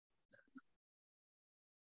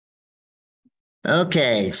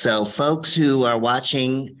Okay, so folks who are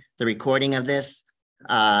watching the recording of this,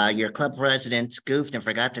 your club president goofed and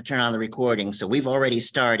forgot to turn on the recording. So we've already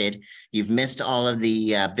started. You've missed all of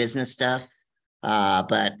the business stuff,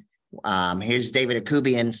 but here's David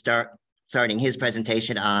Akoubian starting his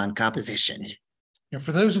presentation on composition. And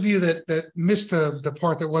for those of you that missed the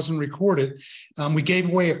part that wasn't recorded, we gave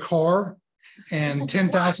away a car and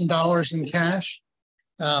 $10,000 in cash.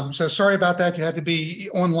 So sorry about that. You had to be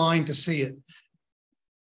online to see it.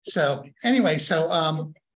 So anyway,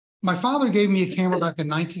 my father gave me a camera back in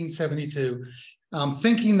 1972,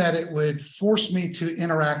 thinking that it would force me to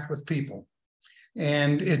interact with people.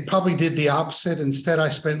 And it probably did the opposite. Instead, I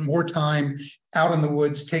spent more time out in the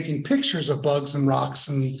woods taking pictures of bugs and rocks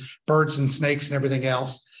and birds and snakes and everything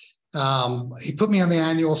else. He put me on the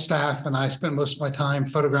annual staff, and I spent most of my time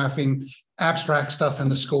photographing abstract stuff in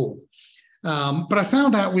the school. But I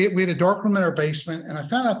found out we had a dark room in our basement, and I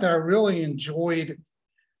found out that I really enjoyed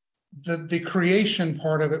the creation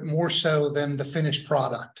part of it more so than the finished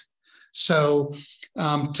product. So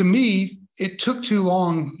to me, it took too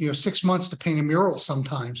long, 6 months to paint a mural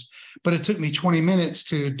sometimes, but it took me 20 minutes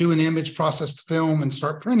to do an image, process the film, and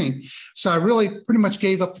start printing. So I really pretty much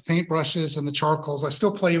gave up the paintbrushes and the charcoals. I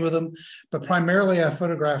still play with them, but primarily I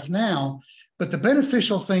photograph now. But the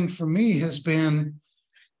beneficial thing for me has been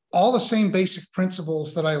all the same basic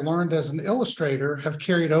principles that I learned as an illustrator have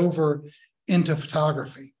carried over into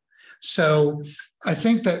photography. So I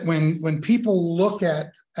think that when people look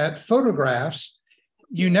at photographs,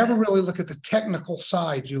 you never really look at the technical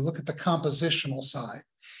side, you look at the compositional side.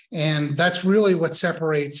 And that's really what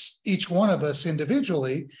separates each one of us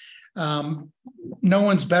individually. No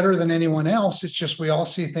one's better than anyone else. It's just we all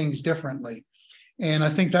see things differently. And I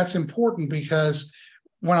think that's important because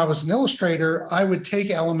when I was an illustrator, I would take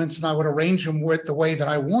elements and I would arrange them with the way that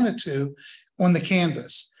I wanted to on the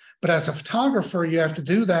canvas. But as a photographer, you have to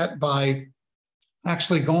do that by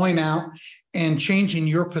actually going out and changing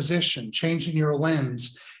your position, changing your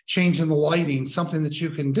lens, changing the lighting, something that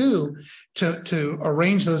you can do to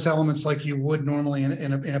arrange those elements like you would normally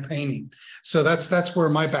in a painting. So that's where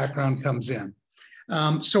my background comes in.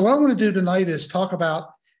 So what I want to do tonight is talk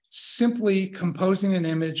about simply composing an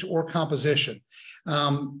image or composition.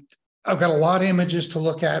 I've got a lot of images to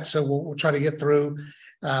look at, so we'll try to get through.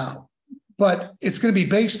 But it's going to be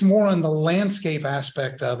based more on the landscape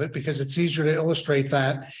aspect of it because it's easier to illustrate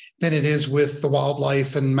that than it is with the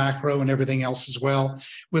wildlife and macro and everything else as well.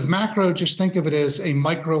 With macro, just think of it as a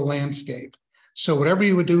micro landscape. So whatever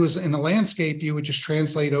you would do is in a landscape, you would just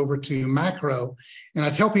translate over to macro. And I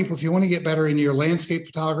tell people, if you want to get better in your landscape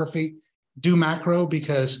photography, do macro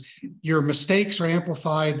because your mistakes are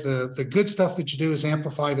amplified. The good stuff that you do is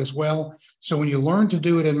amplified as well. So when you learn to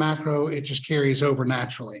do it in macro, it just carries over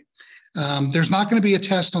naturally. There's not going to be a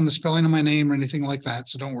test on the spelling of my name or anything like that,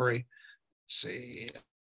 so don't worry. Let's see.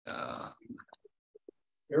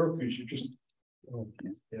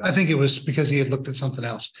 I think it was because he had looked at something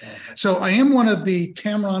else. So I am one of the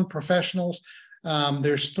Tamron professionals.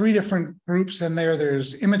 There's 3 different groups in there.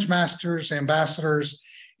 There's image masters, ambassadors,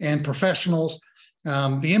 and professionals.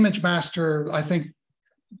 The image master, I think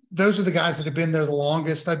those are the guys that have been there the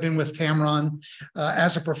longest. I've been with Tamron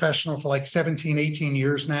as a professional for like 17, 18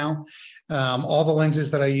 years now. All the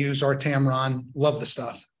lenses that I use are Tamron. Love the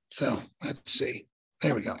stuff. So let's see.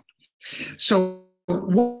 There we go. So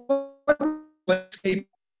what landscape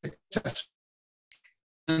success?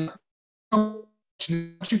 And I want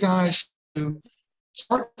you guys to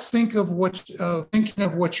start thinking of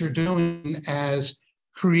what you're doing as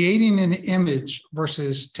creating an image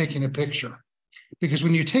versus taking a picture. Because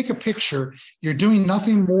when you take a picture, you're doing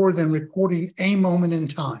nothing more than recording a moment in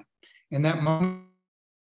time. And that moment,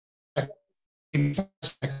 but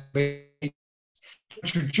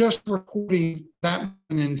you're just recording that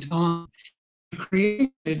moment in time. You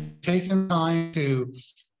created, taking time to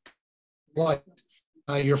light.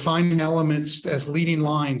 You're finding elements as leading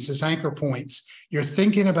lines, as anchor points. You're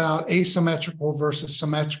thinking about asymmetrical versus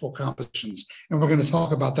symmetrical compositions. And we're going to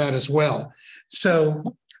talk about that as well.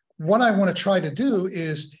 So what I want to try to do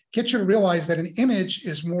is get you to realize that an image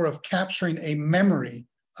is more of capturing a memory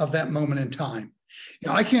of that moment in time.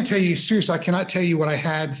 I can't tell you, seriously, I cannot tell you what I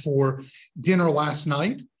had for dinner last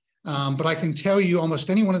night, but I can tell you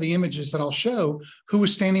almost any one of the images that I'll show who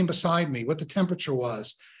was standing beside me, what the temperature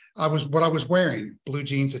was, what I was wearing, blue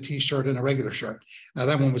jeans, a t-shirt, and a regular shirt.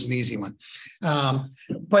 That one was an easy one.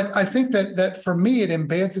 But I think that for me, it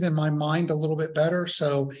embeds it in my mind a little bit better.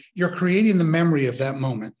 So you're creating the memory of that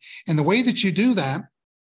moment. And the way that you do that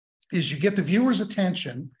is you get the viewer's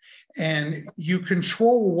attention and you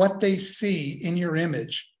control what they see in your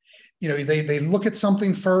image. they look at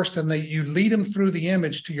something first and you lead them through the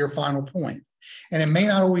image to your final point. And it may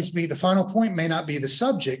not always be, the final point may not be the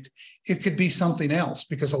subject. It could be something else,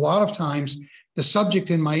 because a lot of times the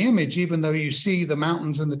subject in my image, even though you see the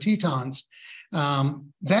mountains and the Tetons,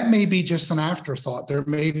 that may be just an afterthought. There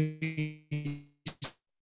may be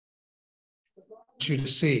you to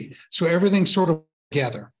see. So everything's sort of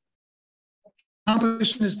together.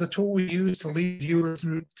 Composition is the tool we use to lead the viewer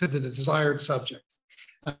through to the desired subject.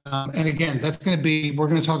 And again, that's going to be, we're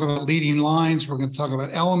going to talk about leading lines. We're going to talk about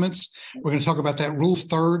elements. We're going to talk about that rule of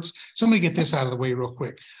thirds. So let me get this out of the way real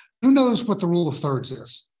quick. Who knows what the rule of thirds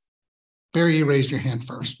is? Barry, you raised your hand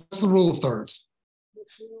first. What's the rule of thirds?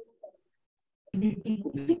 I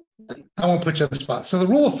won't put you on the spot. So the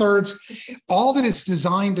rule of thirds, all that it's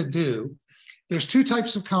designed to do, there's two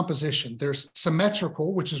types of composition. There's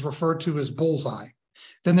symmetrical, which is referred to as bullseye.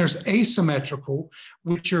 Then there's asymmetrical,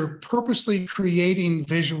 which you're purposely creating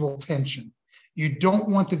visual tension. You don't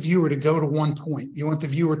want the viewer to go to one point. You want the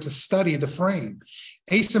viewer to study the frame.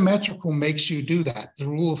 Asymmetrical makes you do that. The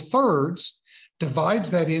rule of thirds divides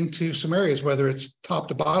that into some areas, whether it's top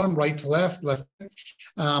to bottom, right to left, left.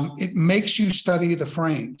 It makes you study the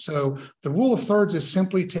frame. So the rule of thirds is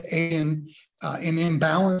simply to aid in an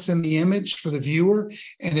imbalance in the image for the viewer,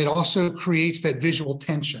 and it also creates that visual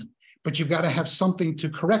tension. But you've got to have something to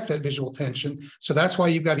correct that visual tension. So that's why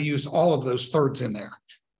you've got to use all of those thirds in there.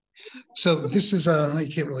 So this is you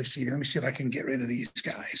can't really see. Let me see if I can get rid of these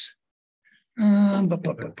guys.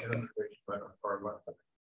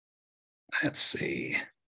 Let's see.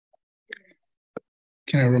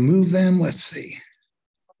 Can I remove them? Let's see.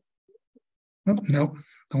 Oh, nope,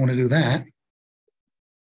 don't want to do that.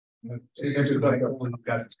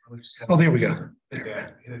 Oh, there we go.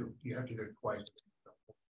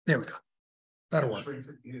 There we go. That'll work.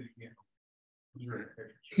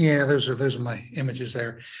 Yeah, those are my images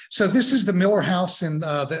there. So this is the Miller House in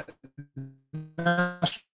the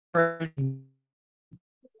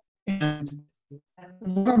and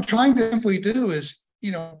what I'm trying to simply do is,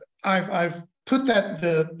 I've put that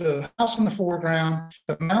the house in the foreground,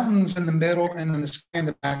 the mountains in the middle, and then the sky in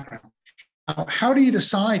the background. Now, how do you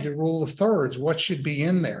decide your rule of thirds? What should be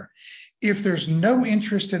in there? If there's no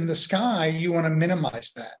interest in the sky, you want to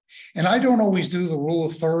minimize that. And I don't always do the rule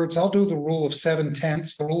of thirds. I'll do the rule of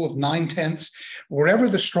 7/10, the rule of 9/10. Wherever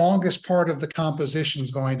the strongest part of the composition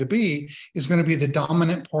is going to be the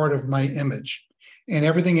dominant part of my image. And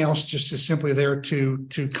everything else just is simply there to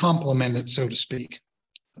complement it, so to speak.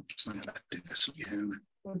 Oops, I'm going to do this again.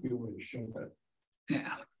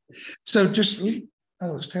 Yeah. So just, that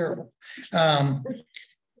looks terrible.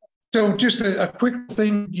 So just a quick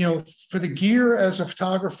thing, for the gear as a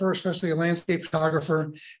photographer, especially a landscape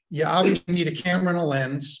photographer, you obviously need a camera and a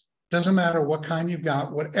lens. Doesn't matter what kind you've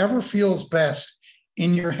got. Whatever feels best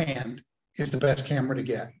in your hand is the best camera to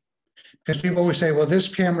get. Because people always say, well, this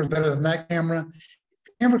camera is better than that camera.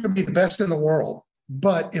 The camera could be the best in the world,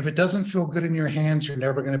 but if it doesn't feel good in your hands, you're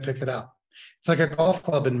never going to pick it up. It's like a golf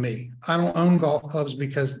club in me. I don't own golf clubs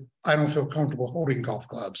because I don't feel comfortable holding golf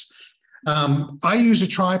clubs. I use a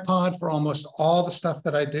tripod for almost all the stuff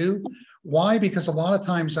that I do. Why? Because a lot of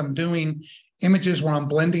times I'm doing images where I'm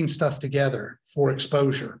blending stuff together for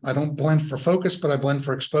exposure. I don't blend for focus, but I blend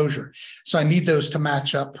for exposure. So I need those to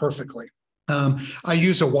match up perfectly. I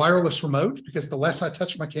use a wireless remote because the less I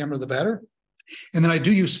touch my camera, the better. And then I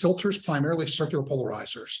do use filters, primarily circular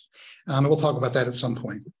polarizers. And we'll talk about that at some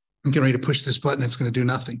point. I'm getting ready to push this button. It's going to do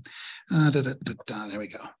nothing. There we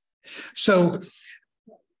go. So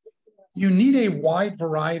you need a wide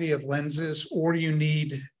variety of lenses, or you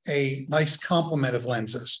need a nice complement of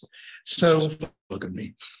lenses. So look at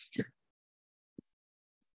me here.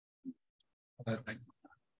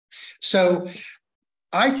 So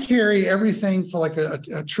I carry everything for like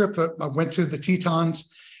a trip that I went to the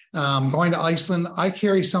Tetons, going to Iceland. I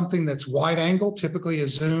carry something that's wide angle, typically a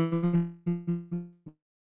zoom.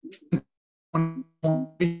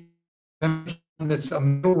 That's a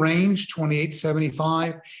middle range,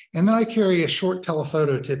 28-75. And then I carry a short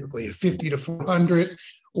telephoto, typically a 50 to 400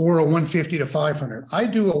 or a 150 to 500. I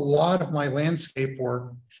do a lot of my landscape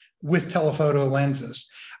work with telephoto lenses.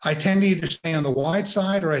 I tend to either stay on the wide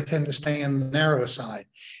side or I tend to stay on the narrow side.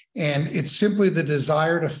 And it's simply the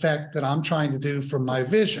desired effect that I'm trying to do for my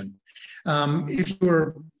vision.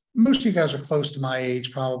 Most of you guys are close to my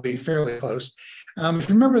age, probably fairly close. If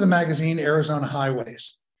you remember the magazine Arizona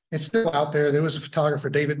Highways, it's still out there. There was a photographer,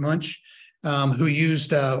 David Munch, who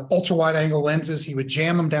used ultra wide angle lenses. He would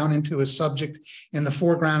jam them down into his subject in the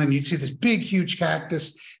foreground, and you'd see this big, huge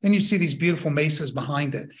cactus. Then you see these beautiful mesas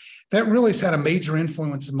behind it. that really has had a major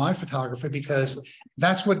influence in my photography because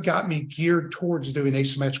that's what got me geared towards doing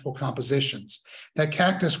asymmetrical compositions. That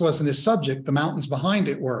cactus wasn't his subject, the mountains behind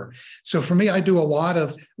it were. So for me, I do a lot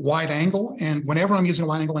of wide angle, and whenever I'm using a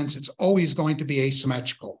wide angle lens, it's always going to be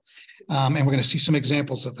asymmetrical. And we're going to see some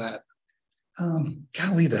examples of that.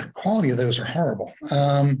 Golly, the quality of those are horrible. Is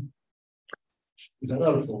that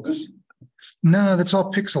out of focus? No, that's all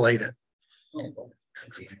pixelated.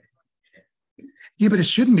 Yeah, but it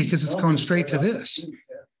shouldn't be because it's going straight to this.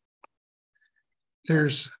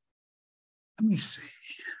 Let me see.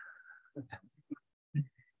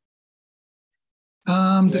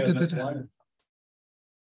 All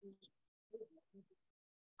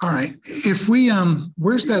right. If we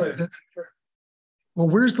where's that?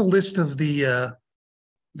 Where's the list of the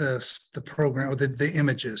program or the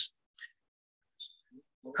images?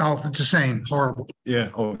 Oh, just saying, horrible.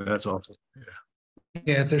 Yeah. Oh, that's awful. Yeah.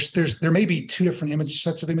 Yeah, there may be two different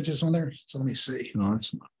sets of images on there. So let me see. No,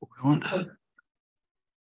 that's not what we want.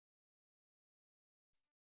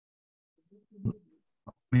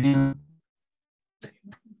 Man.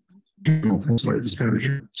 Let's go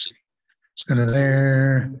to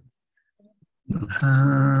there.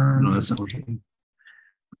 No, that's not what you.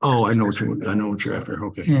 Oh, I know what you're after.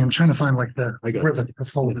 Okay. Yeah, I'm trying to find like I got where the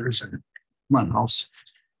folders. Come on, mouse.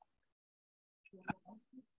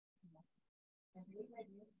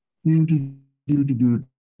 Go.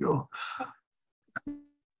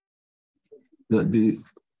 That'd be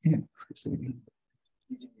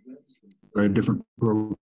very different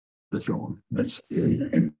program to show them. That's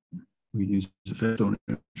we use the Festone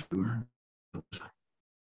image.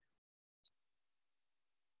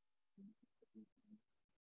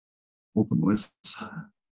 Open with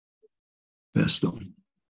Festone.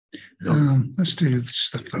 Let's do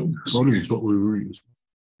just the photos. Photos is what we were using.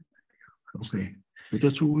 Okay. But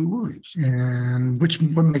that's what we were using. And what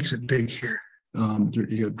makes it big here? You got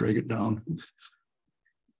to drag it down.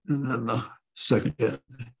 And then the second hit.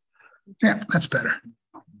 Yeah, that's better.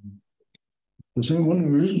 The same one we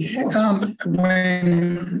were using?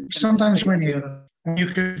 Sometimes when you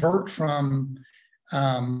convert from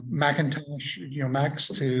Macintosh, Macs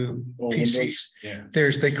to PCs,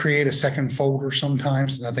 they create a second folder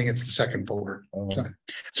sometimes, and I think it's the second folder.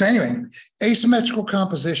 So anyway, asymmetrical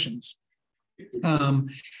compositions.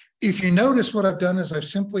 If you notice, what I've done is I've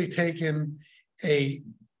simply taken a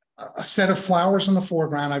set of flowers in the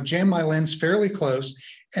foreground. I've jammed my lens fairly close,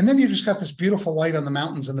 and then you've just got this beautiful light on the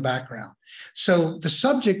mountains in the background. So the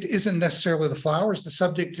subject isn't necessarily the flowers. The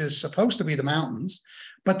subject is supposed to be the mountains,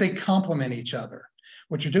 but they complement each other.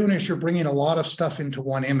 What you're doing is you're bringing a lot of stuff into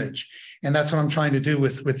one image, and that's what I'm trying to do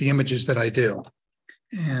with the images that I do.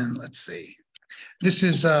 And let's see. This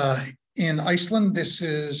is in Iceland. This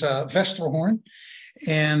is Vesterhorn,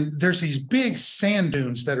 and there's these big sand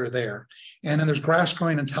dunes that are there, and then there's grass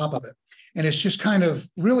growing on top of it. And it's just kind of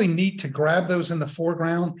really neat to grab those in the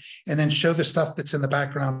foreground and then show the stuff that's in the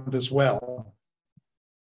background as well.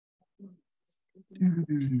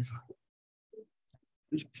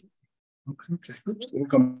 Okay. Oops. We'll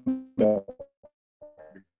come back.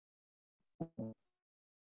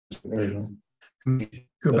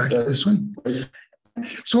 Go back to this one.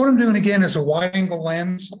 So what I'm doing again is a wide angle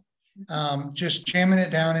lens, just jamming it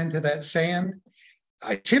down into that sand.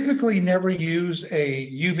 I typically never use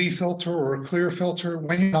a UV filter or a clear filter.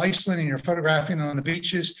 When you're in Iceland and you're photographing on the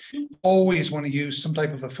beaches, you always want to use some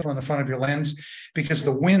type of a filter on the front of your lens because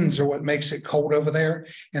the winds are what makes it cold over there.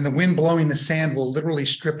 And the wind blowing the sand will literally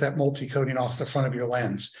strip that multi-coating off the front of your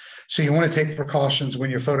lens. So you want to take precautions when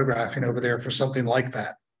you're photographing over there for something like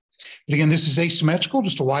that. But again, this is asymmetrical,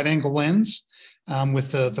 just a wide angle lens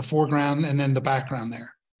with the foreground and then the background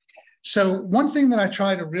there. So one thing that I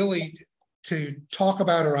try to talk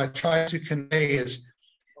about, or I try to convey is,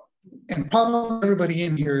 and probably everybody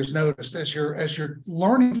in here has noticed, as you're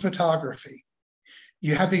learning photography,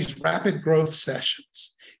 you have these rapid growth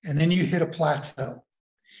sessions, and then you hit a plateau,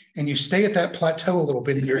 and you stay at that plateau a little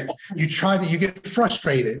bit, and you get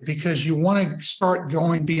frustrated because you want to start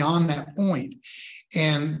going beyond that point.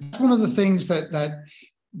 And one of the things that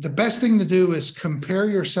the best thing to do is compare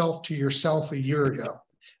yourself to yourself a year ago.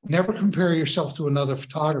 Never compare yourself to another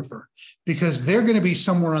photographer because they're going to be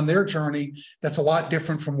somewhere on their journey that's a lot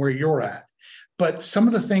different from where you're at. But some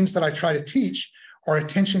of the things that I try to teach are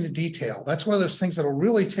attention to detail. That's one of those things that will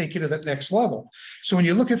really take you to that next level. So when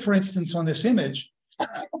you look at, for instance, on this image,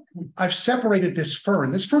 I've separated this fern.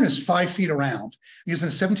 This fern is 5 feet around using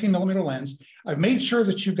a 17mm lens. I've made sure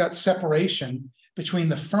that you've got separation between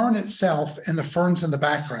the fern itself and the ferns in the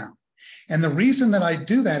background. And the reason that I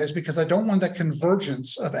do that is because I don't want that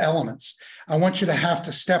convergence of elements. I want you to have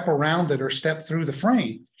to step around it or step through the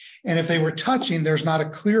frame. And if they were touching, there's not a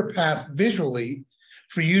clear path visually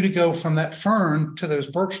for you to go from that fern to those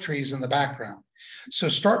birch trees in the background. So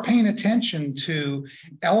start paying attention to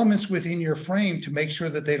elements within your frame to make sure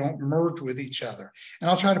that they don't merge with each other. And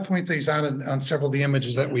I'll try to point these out on several of the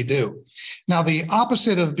images that we do. Now, the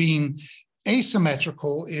opposite of being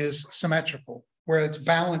asymmetrical is symmetrical, where it's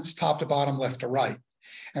balanced top to bottom, left to right.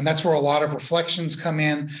 And that's where a lot of reflections come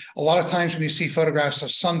in. A lot of times when you see photographs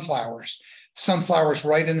of sunflowers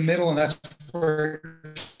right in the middle, and that's where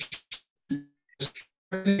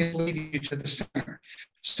it's leading you to the center.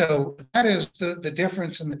 So that is the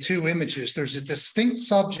difference in the two images. There's a distinct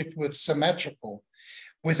subject with symmetrical.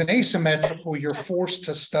 With an asymmetrical, you're forced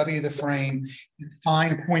to study the frame and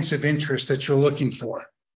find points of interest that you're looking for.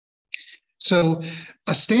 So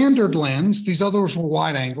a standard lens, these others were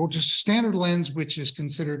wide angle, just a standard lens, which is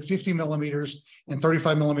considered 50 millimeters and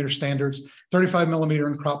 35 millimeter standards, 35 millimeter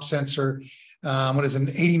in crop sensor, what is an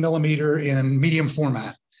 80 millimeter in medium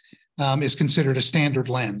format is considered a standard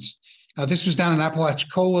lens. This was down in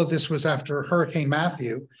Apalachicola. This was after Hurricane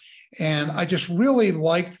Matthew. And I just really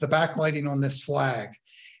liked the backlighting on this flag.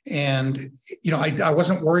 And, you know, I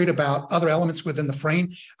wasn't worried about other elements within the frame.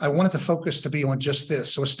 I wanted the focus to be on just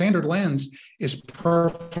this. So a standard lens is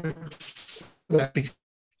perfect for that because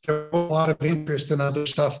there was a lot of interest in other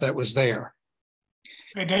stuff that was there.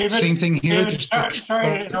 Hey, David. Same thing here. David, sorry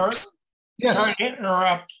to interrupt. Yes. Sorry to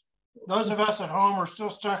interrupt. Those of us at home are still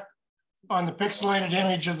stuck on the pixelated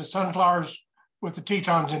image of the sunflowers with the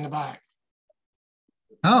Tetons in the back.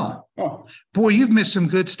 Oh, boy, you've missed some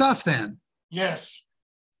good stuff then. Yes.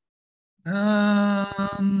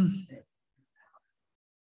 Mr.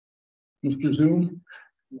 Zoom?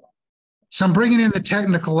 So I'm bringing in the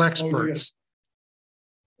technical experts.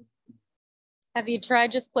 Have you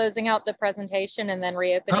tried just closing out the presentation and then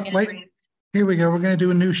reopening it? Wait, here we go. We're going to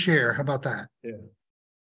do a new share. How about that? Yeah.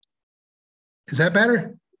 Is that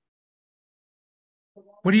better?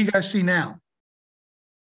 What do you guys see now?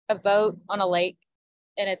 A boat on a lake,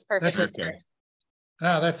 and it's perfect. That's okay.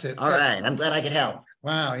 Oh, that's it. All right. I'm glad I could help.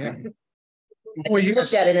 Wow. Yeah. Boy, you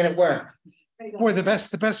looked at it and it worked. Boy, the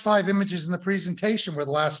best 5 images in the presentation were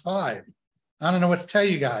the last 5. I don't know what to tell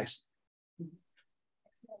you guys.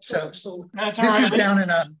 So That's all this right. is down in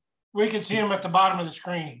a. We can see them at the bottom of the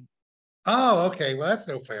screen. Oh, okay. Well, that's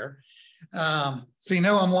no fair. So you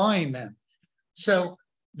know I'm lying then. So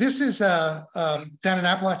this is down in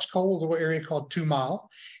Apalachicola, a little area called 2 Mile.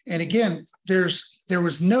 And again, there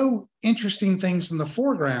was no interesting things in the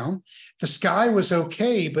foreground. The sky was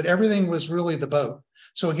okay, but everything was really the boat.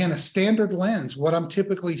 So again, a standard lens, what I'm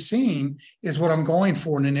typically seeing is what I'm going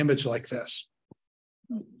for in an image like this.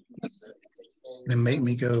 And make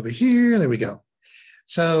me go over here. There we go.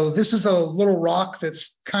 So this is a little rock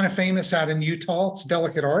that's kind of famous out in Utah. It's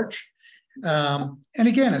Delicate Arch. And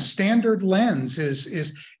again, a standard lens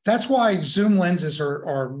is that's why zoom lenses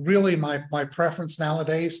are really my preference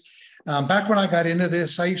nowadays. Back when I got into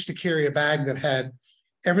this, I used to carry a bag that had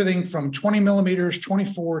everything from 20 millimeters,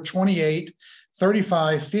 24, 28,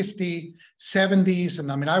 35, 50, 70s.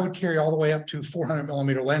 And I mean, I would carry all the way up to 400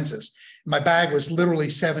 millimeter lenses. My bag was literally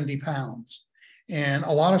 70 pounds. And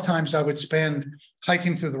a lot of times I would spend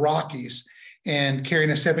hiking through the Rockies and carrying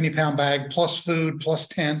a 70-pound bag plus food, plus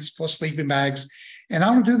tents, plus sleeping bags. And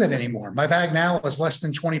I don't do that anymore. My bag now is less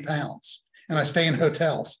than 20 pounds and I stay in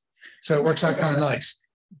hotels. So it works out kind of nice.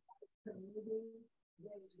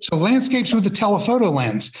 So landscapes with a telephoto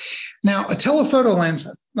lens. Now a telephoto lens,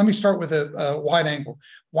 let me start with a wide angle.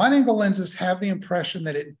 Wide angle lenses have the impression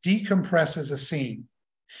that it decompresses a scene.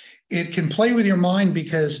 It can play with your mind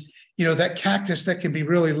because, you know, that cactus that can be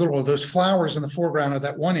really little, those flowers in the foreground of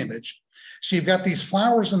that one image. So you've got these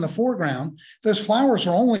flowers in the foreground. Those flowers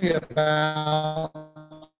are only about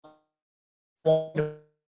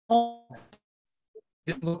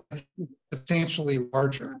it looks substantially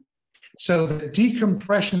larger. So the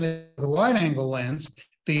decompression of the wide angle lens,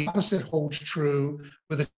 the opposite holds true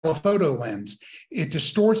with a telephoto lens. It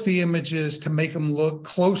distorts the images to make them look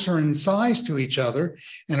closer in size to each other.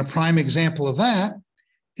 And a prime example of that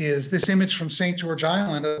is this image from St. George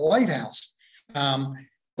Island, a lighthouse.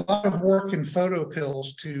 A lot of work in photo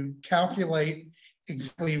pills to calculate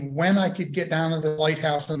exactly when I could get down to the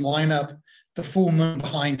lighthouse and line up the full moon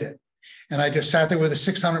behind it. And I just sat there with a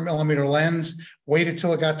 600 millimeter lens, waited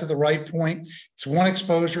till it got to the right point. It's one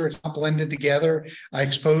exposure, it's not blended together. I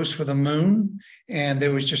exposed for the moon, and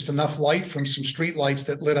there was just enough light from some street lights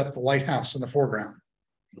that lit up the lighthouse in the foreground.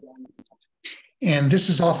 And this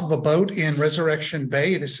is off of a boat in Resurrection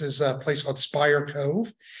Bay. This is a place called Spire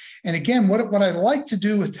Cove. And again, what I like to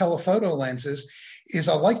do with telephoto lenses is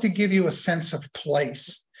I like to give you a sense of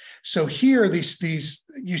place. So here, these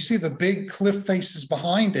you see the big cliff faces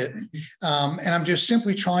behind it, and I'm just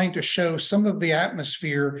simply trying to show some of the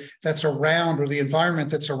atmosphere that's around, or the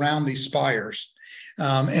environment that's around these spires.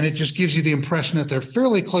 And it just gives you the impression that they're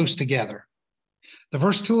fairly close together. The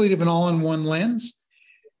versatility of an all-in-one lens.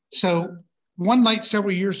 So one night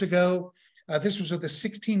several years ago, this was with a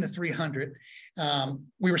 16-300.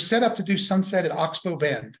 We were set up to do sunset at Oxbow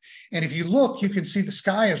Bend. And if you look, you can see the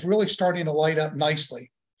sky is really starting to light up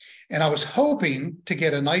nicely. And I was hoping to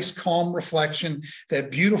get a nice calm reflection, that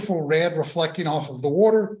beautiful red reflecting off of the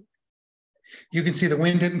water. You can see the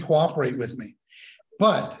wind didn't cooperate with me.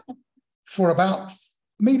 But for about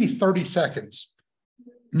maybe 30 seconds,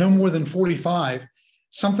 no more than 45,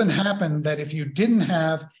 something happened that if you didn't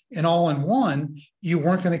have an all-in-one, you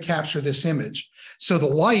weren't going to capture this image. So the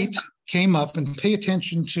light came up, and pay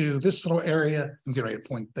attention to this little area. I'm getting ready to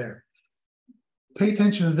point there. Pay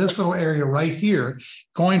attention to this little area right here,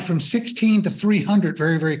 going from 16 to 300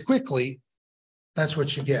 very, very quickly. That's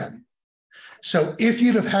what you get. So if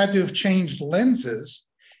you'd have had to have changed lenses,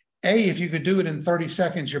 if you could do it in 30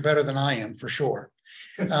 seconds, you're better than I am for sure.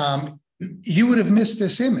 You would have missed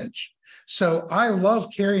this image. So I love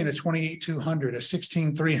carrying a 28-200, a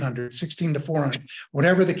 16-300, 16-400,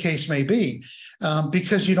 whatever the case may be,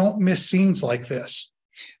 because you don't miss scenes like this.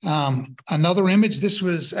 Another image, this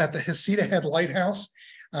was at the Heceta Head Lighthouse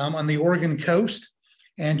on the Oregon coast.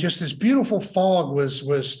 And just this beautiful fog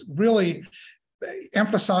was really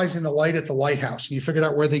emphasizing the light at the lighthouse. And you figured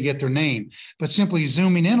out where they get their name. But simply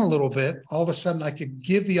zooming in a little bit, all of a sudden I could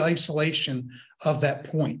give the isolation of that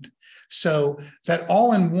point. So that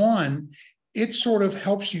all-in-one, it sort of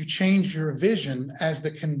helps you change your vision as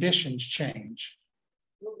the conditions change.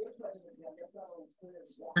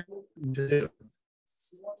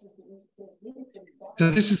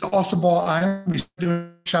 So this is Ossabaw Island. We're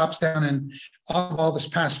doing shops down in Ossabaw this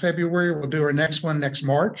past February. We'll do our next one next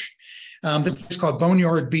March. This is called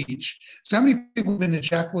Boneyard Beach. So how many people have been to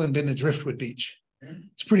Jekyll and been to Driftwood Beach?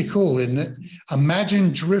 It's pretty cool, isn't it?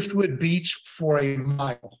 Imagine Driftwood Beach for a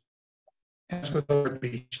mile. That's what Boneyard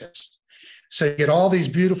Beach is. So you get all these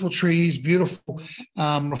beautiful trees, beautiful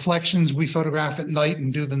reflections. We photograph at night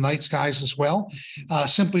and do the night skies as well.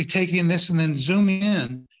 Simply taking this and then zooming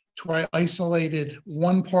in to where I isolated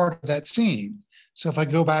one part of that scene. So if I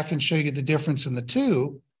go back and show you the difference in the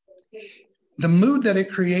two, the mood that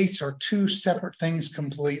it creates are two separate things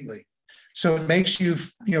completely. So it makes you,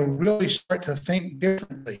 really start to think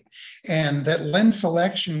differently. And that lens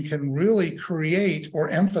selection can really create or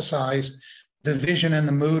emphasize the vision and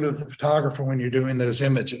the mood of the photographer when you're doing those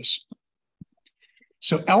images.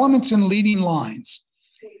 So elements and leading lines.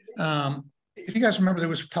 If you guys remember, there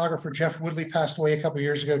was photographer Jeff Woodley passed away a couple of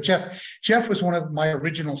years ago. Jeff was one of my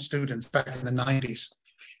original students back in the 90s.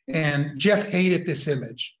 And Jeff hated this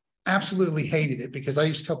image, absolutely hated it, because I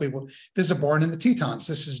used to tell people, this is a barn in the Tetons.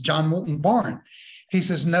 This is John Moulton's barn. He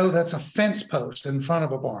says, no, that's a fence post in front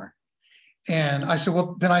of a barn. And I said,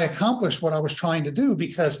 well, then I accomplished what I was trying to do,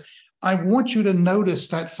 because I want you to notice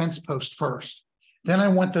that fence post first. Then I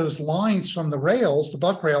want those lines from the rails, the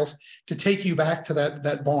buck rails, to take you back to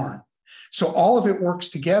that barn. So all of it works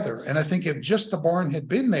together. And I think if just the barn had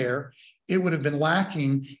been there, it would have been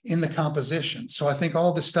lacking in the composition. So I think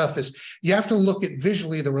all this stuff is, you have to look at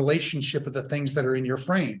visually the relationship of the things that are in your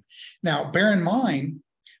frame. Now, bear in mind,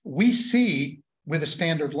 we see with a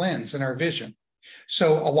standard lens in our vision.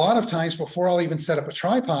 So a lot of times before I'll even set up a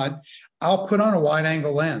tripod, I'll put on a wide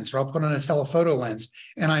angle lens, or I'll put on a telephoto lens,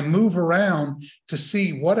 and I move around to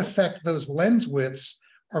see what effect those lens widths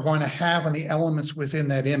are going to have on the elements within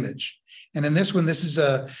that image. And in this one, this is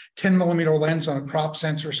a 10 millimeter lens on a crop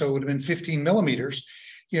sensor, so it would have been 15 millimeters.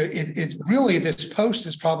 It really, this post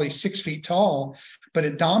is probably 6 feet tall, but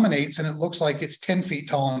it dominates and it looks like it's 10 feet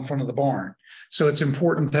tall in front of the barn. So it's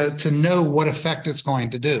important to know what effect it's going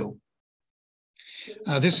to do.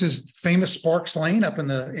 This is famous Sparks Lane up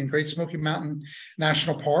in Great Smoky Mountain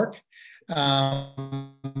National Park.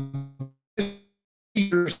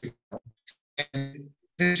 Years ago. And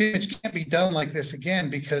this image can't be done like this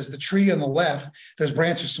again, because the tree on the left, those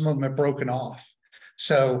branches, some of them have broken off.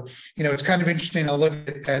 So, it's kind of interesting. I look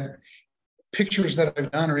at pictures that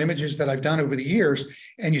I've done or images that I've done over the years,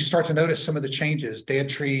 and you start to notice some of the changes, dead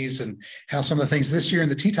trees, and how some of the things this year in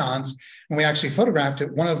the Tetons, when we actually photographed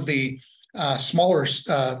it, one of the smaller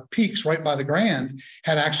peaks right by the Grand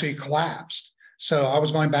had actually collapsed. So I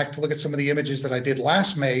was going back to look at some of the images that I did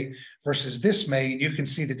last May versus this May, and you can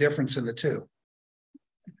see the difference in the two.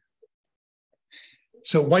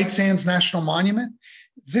 So White Sands National Monument,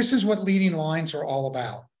 this is what leading lines are all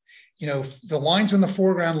about. You know, if the lines in the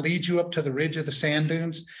foreground lead you up to the ridge of the sand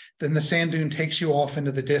dunes, then the sand dune takes you off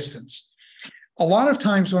into the distance. A lot of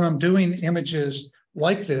times when I'm doing images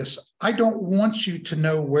like this, I don't want you to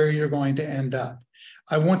know where you're going to end up.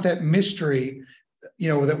 I want that mystery, you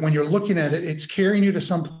know, that when you're looking at it, it's carrying you to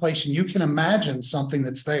some place and you can imagine something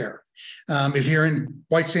that's there. If you're in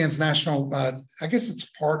White Sands National, I guess it's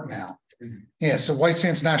a park now. Yeah, so White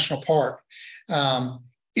Sands National Park.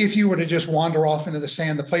 If you were to just wander off into the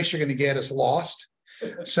sand, the place you're going to get is lost.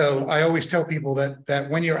 So I always tell people that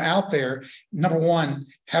when you're out there, number one,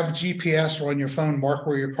 have GPS or on your phone, mark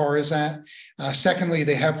where your car is at. Secondly,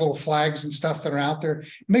 they have little flags and stuff that are out there.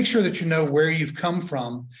 Make sure that you know where you've come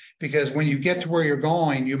from, because when you get to where you're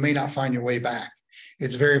going, you may not find your way back.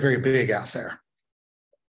 It's very, very big out there.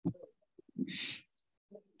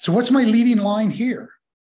 So what's my leading line here?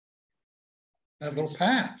 That little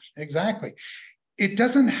path, exactly. It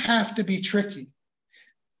doesn't have to be tricky.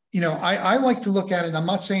 You know, I like to look at it. I'm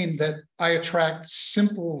not saying that I attract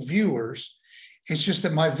simple viewers. It's just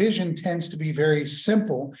that my vision tends to be very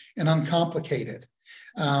simple and uncomplicated.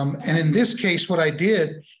 And in this case, what I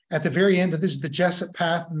did at the very end of this is the Jessup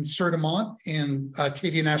Path in Cerdamont in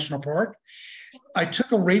Acadia National Park. I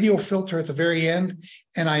took a radial filter at the very end,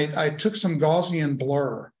 and I took some Gaussian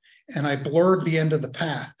blur, and I blurred the end of the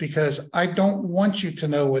path, because I don't want you to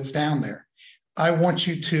know what's down there. I want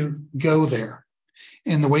you to go there.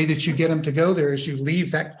 And the way that you get them to go there is you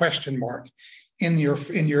leave that question mark in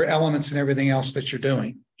your elements and everything else that you're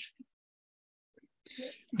doing.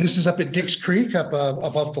 This is up at Dix Creek, up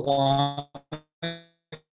above the line.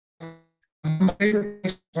 My favorite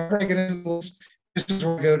place, whenever I get into this is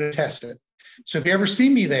where I go to test it. So if you ever see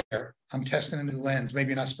me there, I'm testing a new lens. Maybe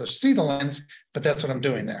you're not supposed to see the lens, but that's what I'm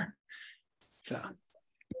doing there. So,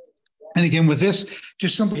 and again, with this,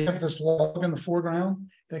 just simply have this log in the foreground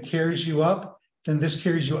that carries you up. Then this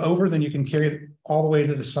carries you over, then you can carry it all the way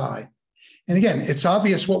to the side. And again, it's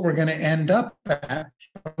obvious what we're going to end up at.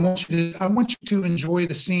 I want you to enjoy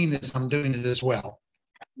the scene as I'm doing it as well.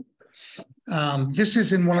 This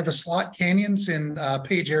is in one of the slot canyons in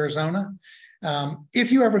Page, Arizona.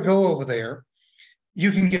 If you ever go over there,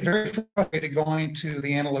 you can get very frustrated going to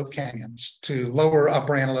the Antelope Canyons, to lower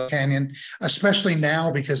upper Antelope Canyon, especially now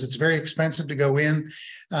because it's very expensive to go in.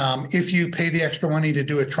 If you pay the extra money to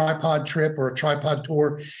do a tripod trip or a tripod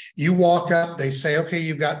tour, you walk up, they say, okay,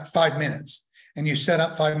 you've got 5 minutes. And you set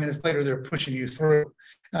up 5 minutes later, they're pushing you through.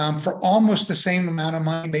 For almost the same amount of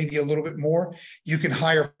money, maybe a little bit more, you can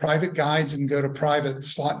hire private guides and go to private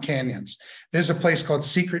slot canyons. There's a place called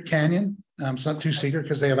Secret Canyon. It's not too secret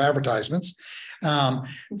because they have advertisements.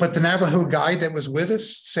 But the Navajo guide that was with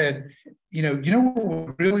us said, you know what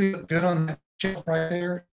would really look good on that shelf right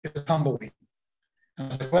there is a tumbleweed. And I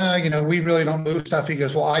was like, well, you know, we really don't move stuff. He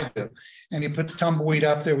goes, well, I do. And he put the tumbleweed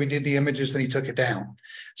up there. We did the images, then he took it down.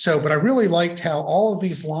 So, but I really liked how all of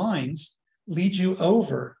these lines lead you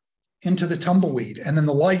over into the tumbleweed. And then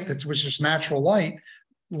the light that was just natural light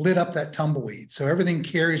lit up that tumbleweed. So everything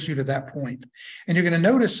carries you to that point. And you're going to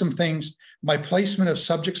notice some things by placement of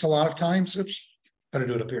subjects a lot of times. Oops, better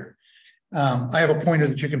do it up here. I have a pointer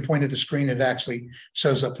that you can point at the screen. It actually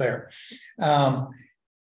shows up there.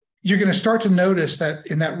 You're going to start to notice that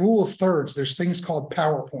in that rule of thirds, there's things called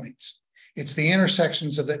power points. It's the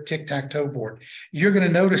intersections of that tic-tac-toe board. You're going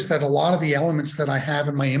to notice that a lot of the elements that I have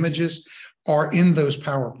in my images are in those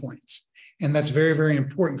power points. And that's very, very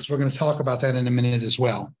important because we're going to talk about that in a minute as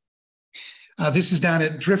well. This is down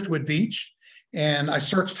at Driftwood Beach. And I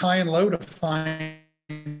searched high and low to find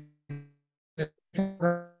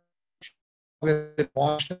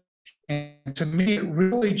Washington. And to me, it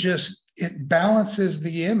really just, it balances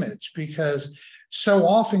the image, because so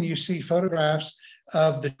often you see photographs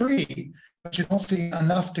of the tree, but you don't see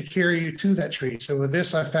enough to carry you to that tree. So with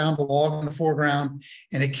this, I found a log in the foreground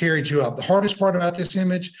and it carried you up. The hardest part about this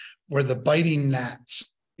image were the biting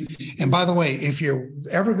gnats. And by the way, if you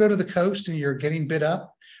ever go to the coast and you're getting bit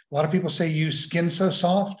up, a lot of people say use Skin So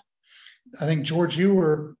Soft. I think, George,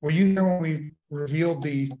 were you there when we revealed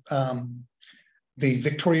the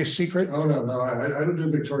Victoria's Secret? Oh, no, I don't do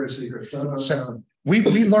Victoria's Secret. So we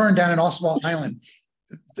learned down in Oswald Island,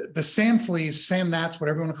 the sand fleas, sand gnats,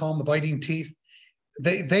 whatever you want to call them, the biting teeth,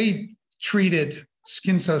 they treated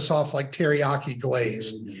Skin So Soft like teriyaki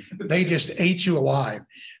glaze. They just ate you alive.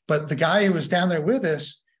 But the guy who was down there with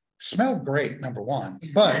us smelled great, number one,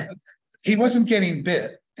 but he wasn't getting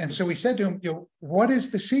bit. And so we said to him, what is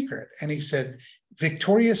the secret? And he said,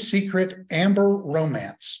 Victoria's Secret Amber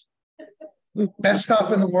Romance. Best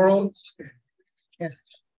stuff in the world. Yeah.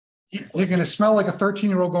 You're going to smell like a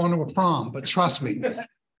 13-year-old going to a prom, but trust me,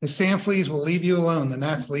 the sand fleas will leave you alone. The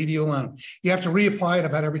gnats leave you alone. You have to reapply it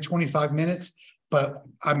about every 25 minutes. But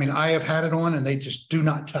I mean, I have had it on and they just do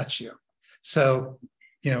not touch you. So,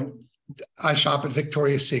 you know, I shop at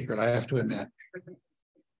Victoria's Secret, I have to admit.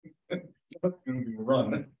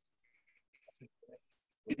 Run.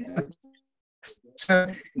 So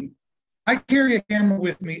I carry a camera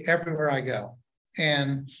with me everywhere I go.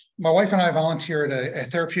 And my wife and I volunteer at a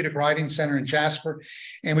therapeutic riding center in Jasper.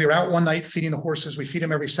 And we were out one night feeding the horses. We feed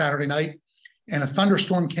them every Saturday night. And a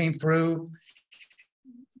thunderstorm came through.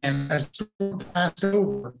 And as the storm passed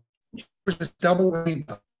over, there was this double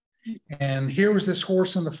rainbow. And here was this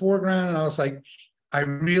horse in the foreground. And I was like, I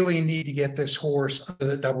really need to get this horse under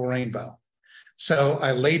the double rainbow. So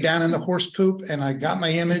I laid down in the horse poop and I got my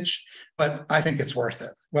image, but I think it's worth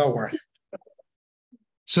it. Well worth it.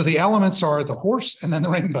 So the elements are the horse and then the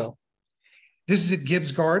rainbow. This is at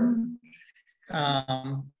Gibbs Garden.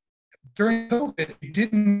 During COVID, you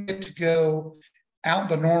didn't get to go out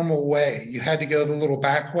the normal way. You had to go the little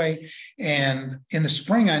back way. And in the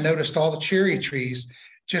spring, I noticed all the cherry trees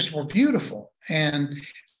just were beautiful. And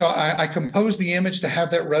so I composed the image to have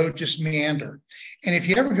that road just meander. And if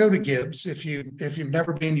you ever go to Gibbs, if you've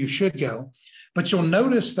never been, you should go. But you'll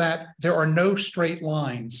notice that there are no straight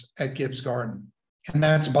lines at Gibbs Garden. And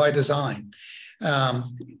that's by design.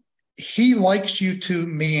 He likes you to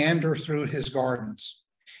meander through his gardens.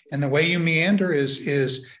 And the way you meander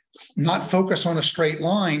is not focus on a straight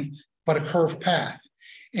line, but a curved path.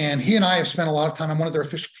 And he and I have spent a lot of time, I'm one of their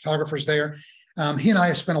official photographers there. He and I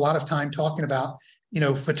have spent a lot of time talking about,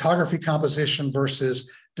 photography composition versus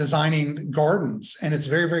designing gardens. And it's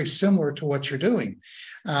very, very similar to what you're doing.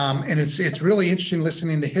 And it's really interesting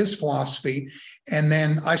listening to his philosophy. And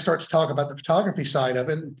then I start to talk about the photography side of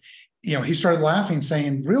it. And, he started laughing,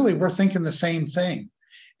 saying, really, we're thinking the same thing.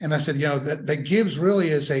 And I said, that Gibbs really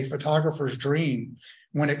is a photographer's dream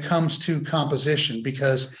when it comes to composition,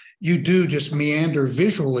 because you do just meander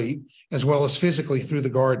visually as well as physically through the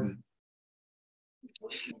garden.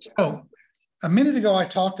 So a minute ago, I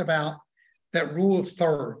talked about that rule of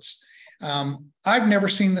thirds. I've never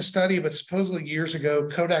seen the study, but supposedly years ago,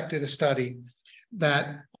 Kodak did a study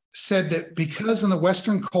that said that because in the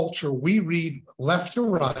Western culture, we read left to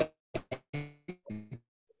right,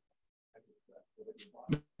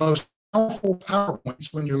 the most powerful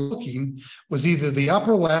PowerPoints when you're looking was either the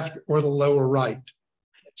upper left or the lower right.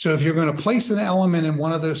 So if you're going to place an element in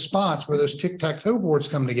one of those spots where those tic-tac-toe boards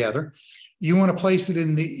come together, you want to place it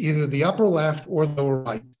in either the upper left or the lower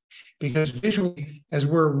right. Because visually, as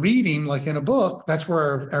we're reading, like in a book, that's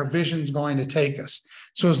where our vision is going to take us.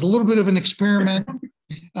 So it's a little bit of an experiment.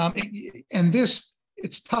 And it's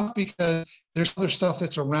tough because there's other stuff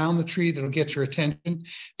that's around the tree that'll get your attention.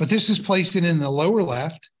 But this is placing it in the lower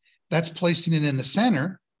left. That's placing it in the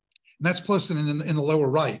center. And that's placing it in the lower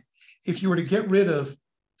right. If you were to get rid of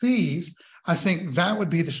these, I think that would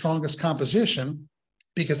be the strongest composition,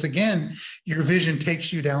 because again, your vision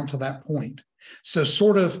takes you down to that point. So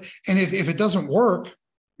sort of, and if it doesn't work,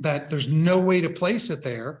 that there's no way to place it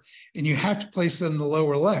there, and you have to place it in the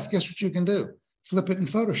lower left, guess what you can do? Flip it in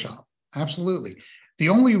Photoshop. Absolutely. The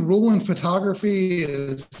only rule in photography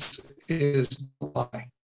is lie.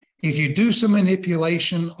 If you do some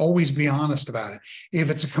manipulation, always be honest about it.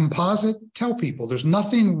 If it's a composite, tell people there's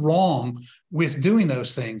nothing wrong with doing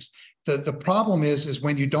those things. The problem is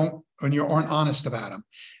when you aren't honest about them.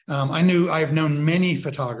 I've known many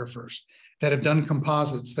photographers that have done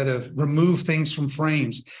composites, that have removed things from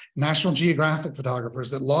frames, National Geographic photographers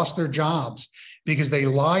that lost their jobs because they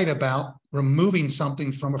lied about removing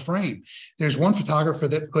something from a frame. There's one photographer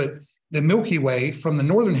that put the Milky Way from the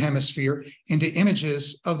Northern Hemisphere into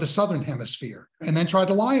images of the Southern Hemisphere and then tried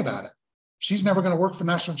to lie about it. She's never going to work for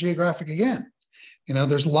National Geographic again.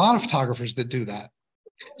 There's a lot of photographers that do that.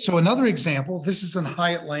 So another example, this is in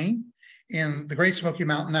Hyatt Lane in the Great Smoky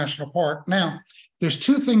Mountain National Park. Now, there's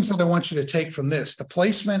two things that I want you to take from this: the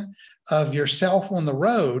placement of yourself on the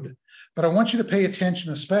road, but I want you to pay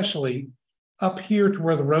attention, especially up here to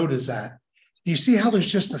where the road is at. Do you see how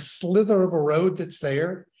there's just a slither of a road that's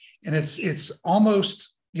there? And it's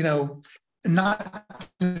almost, not that.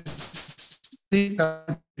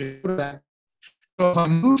 So if I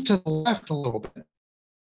move to the left a little bit,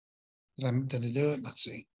 did I do it? Let's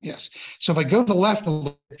see. Yes. So if I go to the left a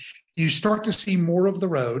little bit, you start to see more of the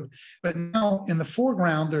road. But now in the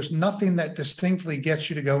foreground, there's nothing that distinctly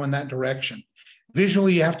gets you to go in that direction.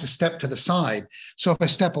 Visually, you have to step to the side. So if I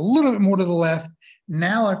step a little bit more to the left,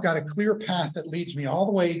 now I've got a clear path that leads me all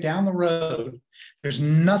the way down the road. There's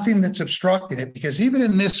nothing that's obstructing it, because even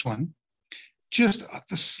in this one, just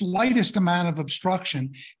the slightest amount of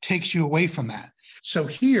obstruction takes you away from that. So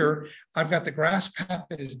here, I've got the grass path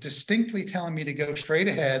that is distinctly telling me to go straight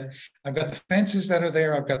ahead. I've got the fences that are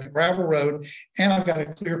there. I've got the gravel road, and I've got a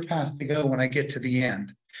clear path to go when I get to the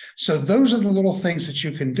end. So those are the little things that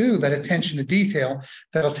you can do, that attention to detail,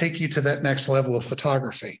 that'll take you to that next level of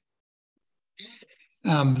photography.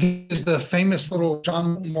 This is the famous little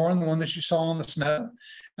John Moran, the one that you saw on the snow.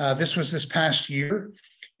 This was this past year.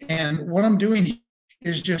 And what I'm doing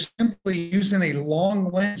is just simply using a long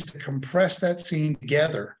lens to compress that scene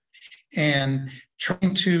together and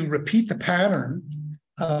trying to repeat the pattern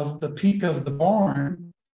of the peak of the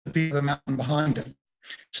barn, the peak of the mountain behind it.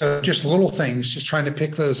 So just little things, just trying to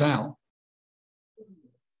pick those out.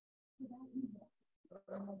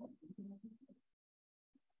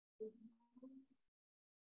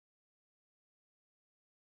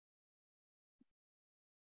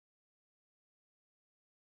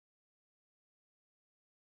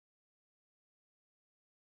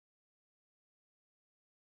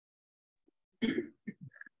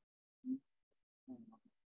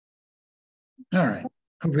 All right,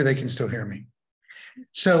 hopefully they can still hear me.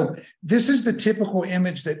 So this is the typical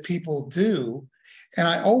image that people do. And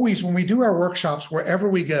I always, when we do our workshops, wherever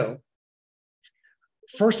we go,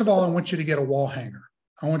 first of all, I want you to get a wall hanger.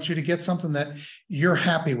 I want you to get something that you're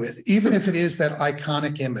happy with, even if it is that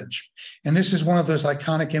iconic image. And this is one of those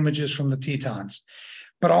iconic images from the Tetons.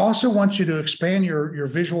 But I also want you to expand your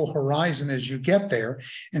visual horizon as you get there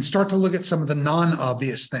and start to look at some of the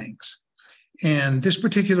non-obvious things. And this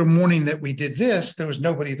particular morning that we did this, there was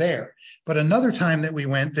nobody there. But another time that we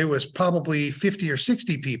went, there was probably 50 or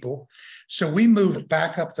 60 people. So we moved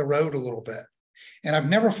back up the road a little bit. And I've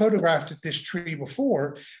never photographed this tree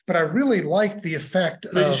before, but I really liked the effect.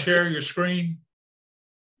 Please share your screen.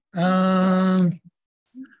 Let's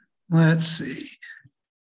see.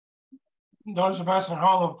 Those of us at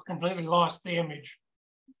home have completely lost the image.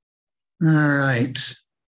 All right.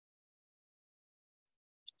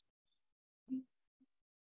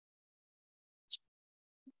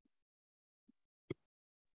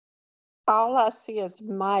 All I see is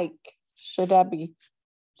Mike. Should I be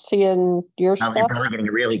seeing your Oh, stuff? you're probably getting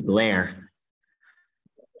really glare.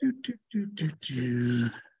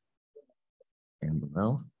 And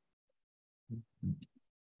below.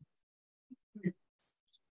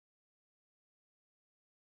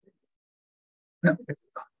 No.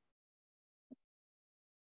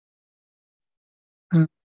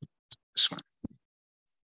 This one.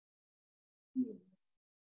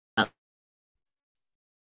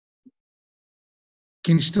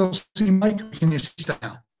 Can you still see Mike? Can you see stuff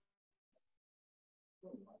now?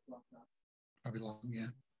 Probably long, yeah.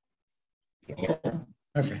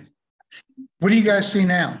 Okay. What do you guys see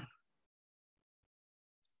now?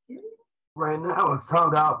 Right now, it's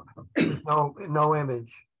hung up. There's no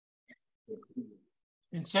image.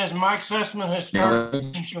 It says Mike Sussman has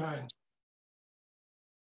started to shine.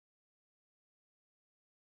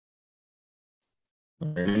 The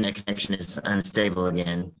internet connection is unstable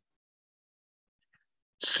again.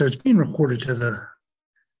 So it's being recorded to the.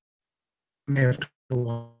 May have to.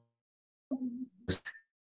 Well,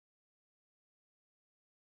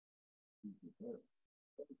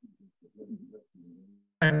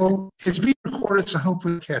 it's being recorded, so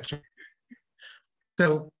hopefully we'll catch it.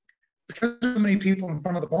 So because so many people in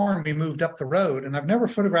front of the barn, we moved up the road, and I've never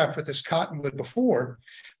photographed with this cottonwood before,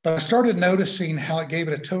 but I started noticing how it gave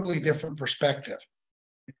it a totally different perspective.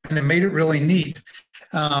 And it made it really neat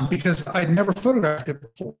because I'd never photographed it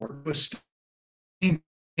before. It was in,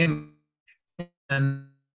 and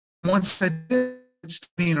once I did, it's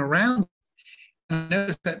being around, and I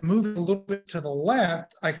noticed that moving a little bit to the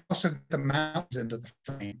left, I also get the mountains into the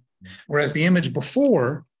frame. Whereas the image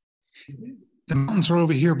before, the mountains are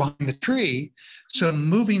over here behind the tree. So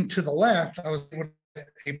moving to the left, I was able to get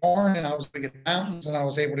a barn, and I was able to get the mountains, and I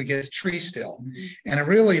was able to get a tree still. And I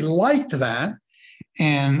really liked that.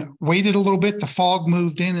 And waited a little bit, the fog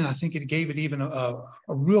moved in, and I think it gave it even a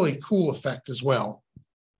really cool effect as well.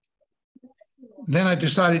 Then I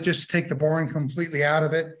decided just to take the barn completely out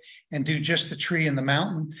of it and do just the tree and the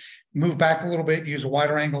mountain, move back a little bit, use a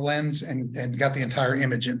wider angle lens, and got the entire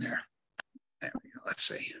image in there. There we go. Let's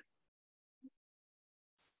see.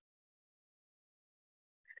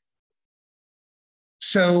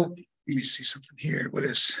 So let me see something here. What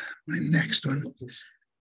is my next one?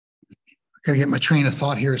 Got to get my train of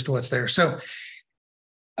thought here as to what's there. So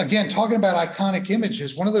again, talking about iconic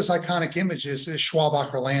images, one of those iconic images is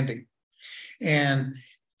Schwabacher Landing. And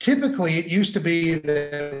typically it used to be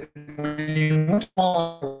that when you went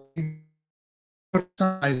to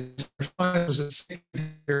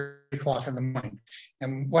 8 o'clock in the morning.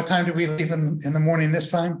 And what time did we leave in the morning this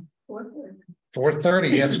time? 4:30.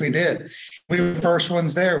 Yes, we did. We were the first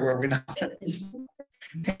ones there, were we not? And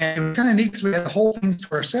it was kind of neat because we had the whole thing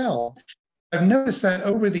to ourselves. I've noticed that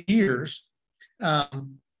over the years,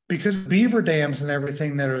 because beaver dams and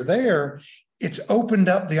everything that are there, it's opened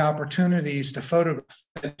up the opportunities to photograph.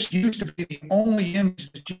 It used to be the only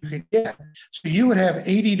image that you could get. So you would have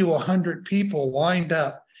 80 to 100 people lined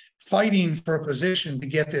up fighting for a position to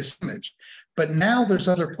get this image. But now there's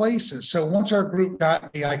other places. So once our group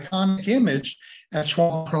got the iconic image at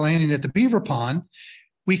Swamp Landing at the Beaver Pond,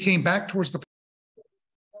 we came back towards the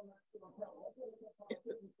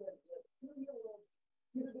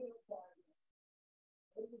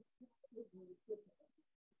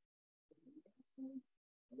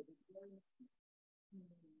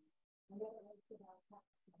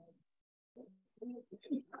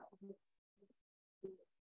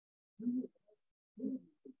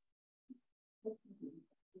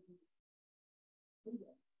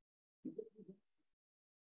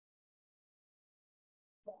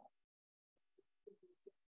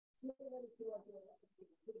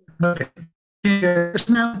Okay. Yes,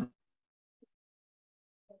 now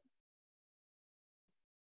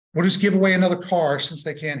we'll just give away another car since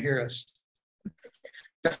they can't hear us.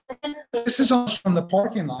 This is also from the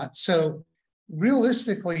parking lot. So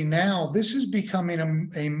realistically now, this is becoming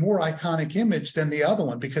a more iconic image than the other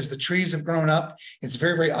one because the trees have grown up. It's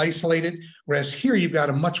very, very isolated. Whereas here you've got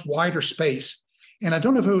a much wider space. And I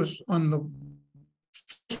don't know if it was on the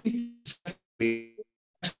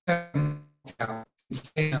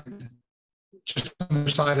just on the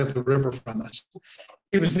side of the river from us.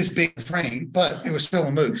 It was this big frame, but it was still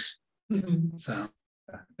a moose. So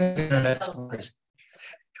that's crazy.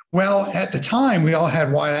 Well, at the time, we all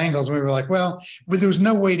had wide angles. And we were like, well, there was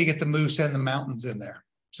no way to get the moose and the mountains in there.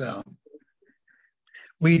 So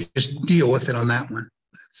we just deal with it on that one.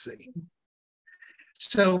 Let's see.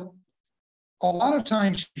 So a lot of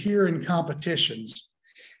times here in competitions,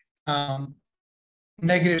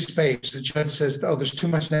 negative space. The judge says, oh, there's too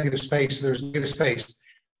much negative space. There's negative space.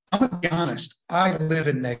 I'm going to be honest. I live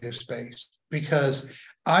in negative space because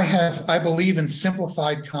I believe in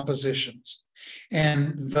simplified compositions.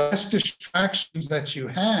 And the less distractions that you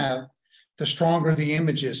have, the stronger the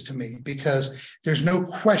image is to me, because there's no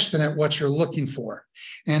question at what you're looking for.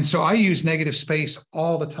 And so I use negative space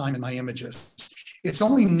all the time in my images. It's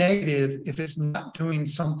only negative if it's not doing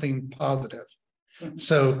something positive.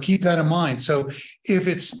 So keep that in mind. So if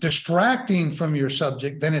it's distracting from your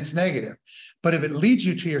subject, then it's negative. But if it leads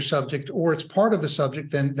you to your subject or it's part of the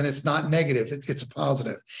subject, then it's not negative. It's a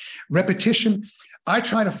positive. Repetition. I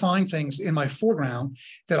try to find things in my foreground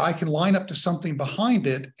that I can line up to something behind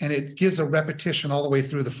it, and it gives a repetition all the way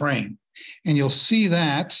through the frame. And you'll see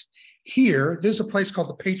that here. There's a place called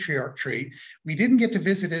the Patriarch Tree. We didn't get to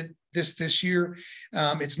visit it this year.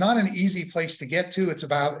 It's not an easy place to get to. It's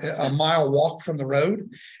about a mile walk from the road.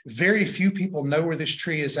 Very few people know where this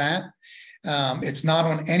tree is at. It's not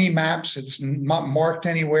on any maps. It's not marked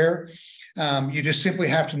anywhere. You just simply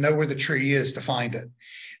have to know where the tree is to find it.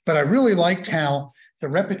 But I really liked how the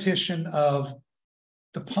repetition of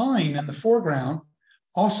the pine in the foreground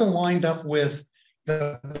also lined up with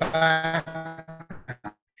the background.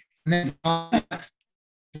 And then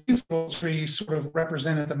these little trees sort of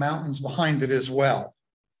represented the mountains behind it as well.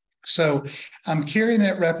 So I'm carrying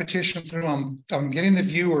that repetition through. I'm getting the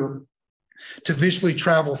viewer to visually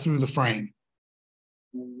travel through the frame.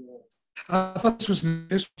 I thought this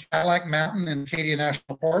was Cadillac Mountain in Acadia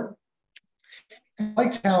National Park. I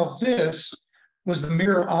liked how this was the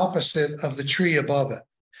mirror opposite of the tree above it.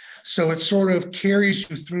 So it sort of carries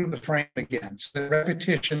you through the frame again. So the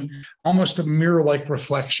repetition, almost a mirror-like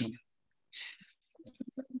reflection.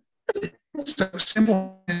 So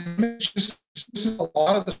simple images. This is a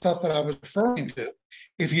lot of the stuff that I was referring to.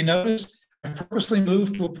 If you notice, I purposely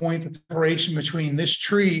moved to a point of separation between this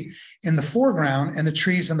tree in the foreground and the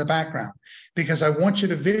trees in the background, because I want you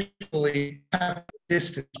to visually have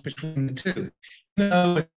distance between the two. You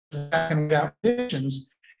know, and without visions,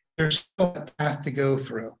 there's still a path to go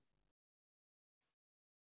through.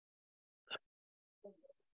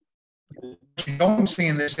 What you don't see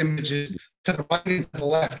in this image is to the right and to the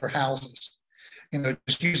left are houses. You know,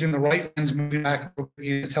 just using the right lens, moving back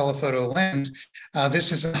using the telephoto lens.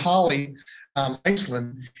 This is in Holly,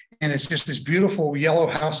 Iceland, and it's just this beautiful yellow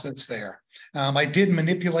house that's there. I did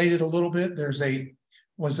manipulate it a little bit.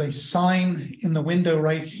 Was a sign in the window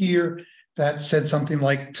right here that said something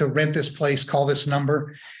like, to rent this place, call this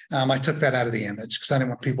number. I took that out of the image because I didn't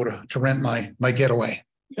want people to rent my getaway.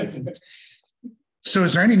 So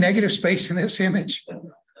is there any negative space in this image?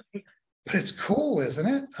 but it's cool, isn't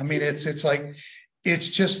it? I mean, it's like, it's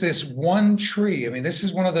just this one tree. I mean, this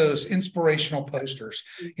is one of those inspirational posters,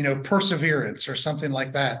 you know, perseverance or something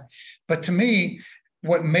like that. But to me,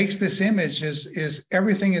 what makes this image is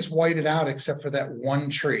everything is whited out except for that one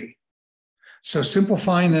tree. So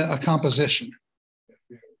simplifying a composition.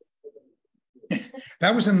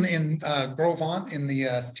 That was in Grovant in the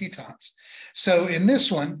Tetons. So in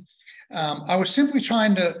this one, I was simply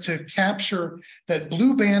trying to capture that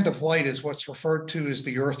blue band of light is what's referred to as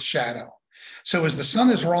the Earth's shadow. So as the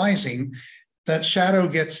sun is rising, that shadow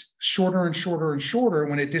gets shorter and shorter and shorter.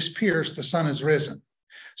 When it disappears, the sun has risen.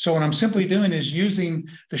 So what I'm simply doing is using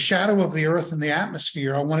the shadow of the Earth and the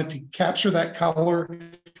atmosphere. I wanted to capture that color,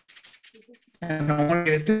 and I want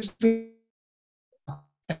to get this.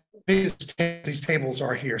 These tables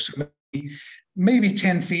are here, so maybe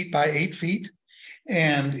 10 feet by 8 feet.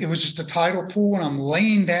 And it was just a tidal pool, and I'm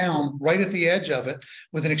laying down right at the edge of it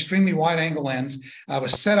with an extremely wide angle lens. I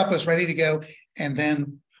was set up, I was ready to go, and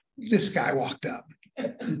then this guy walked up.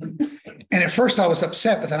 And at first I was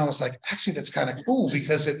upset, but then I was like, actually, that's kind of cool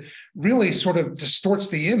because it really sort of distorts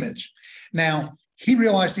the image. Now, he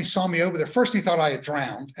realized he saw me over there. First, he thought I had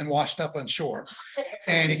drowned and washed up on shore.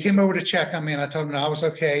 And he came over to check on me, and I told him I was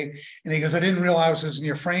okay. And he goes, I didn't realize it was in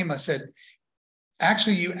your frame. I said,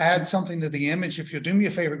 actually, you add something to the image. If you'll do me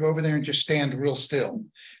a favor, go over there and just stand real still,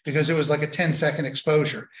 because it was like a 10-second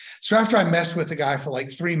exposure. So after I messed with the guy for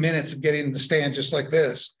like 3 minutes of getting him to stand just like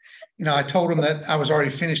this, you know, I told him that I was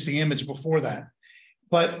already finished the image before that.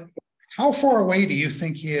 But how far away do you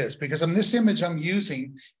think he is? Because on this image, I'm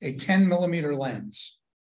using a 10mm lens.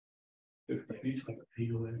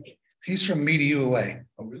 He's from me to you away.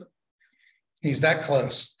 Oh, really? He's that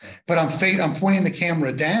close, but I'm pointing the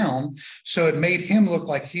camera down, so it made him look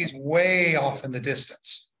like he's way off in the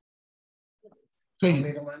distance.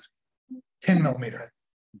 10mm.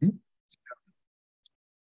 Mm-hmm.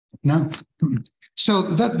 No. So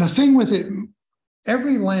the thing with it,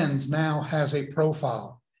 every lens now has a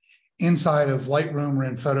profile inside of Lightroom or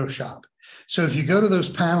in Photoshop. So if you go to those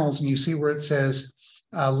panels and you see where it says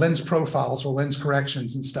lens profiles or lens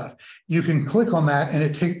corrections and stuff, you can click on that, and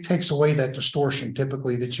it takes away that distortion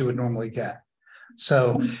typically that you would normally get.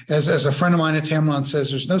 So as a friend of mine at Tamron says,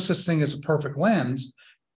 there's no such thing as a perfect lens,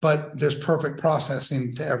 but there's perfect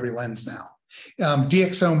processing to every lens now.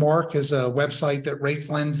 DxO Mark is a website that rates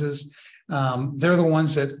lenses. They're the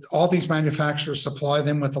ones that all these manufacturers supply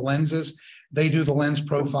them with the lenses. They do the lens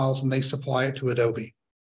profiles and they supply it to Adobe.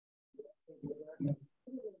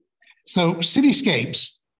 So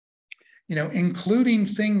cityscapes, you know, including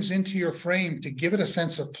things into your frame to give it a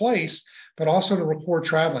sense of place, but also to record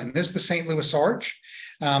traveling. This is the St. Louis Arch.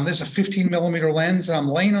 This is a 15mm lens, and I'm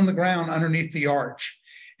laying on the ground underneath the arch.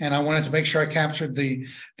 And I wanted to make sure I captured the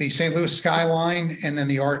St. Louis skyline and then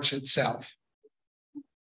the arch itself.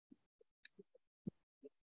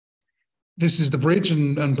 This is the bridge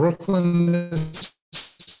in Brooklyn.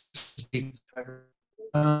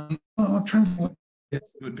 I'm trying to think what it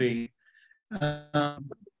would be.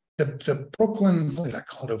 The Brooklyn, what is that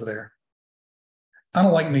called over there? I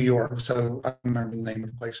don't like New York, so I don't remember the name of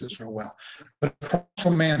the places real well. But across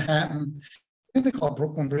from Manhattan, I think they call it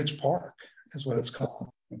Brooklyn Bridge Park, is what it's called.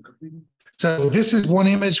 So this is one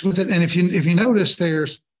image with it, and if you notice,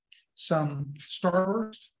 there's some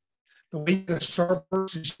starburst. The way you get a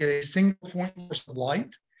starburst is you get a single point burst of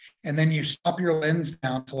light, and then you stop your lens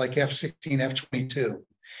down to like f16, f22.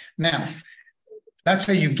 Now, that's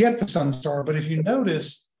how you get the sun star. But if you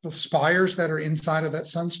notice the spires that are inside of that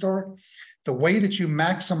sun star, the way that you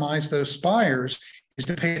maximize those spires is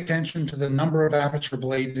to pay attention to the number of aperture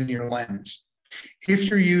blades in your lens. If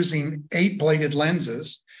you're using 8-bladed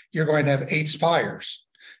lenses, you're going to have 8 spires.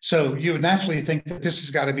 So you would naturally think that this has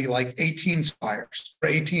got to be like 18 spires or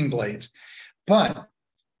 18 blades, but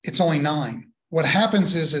it's only 9. What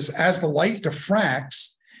happens is as the light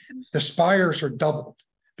diffracts, the spires are doubled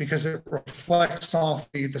because it reflects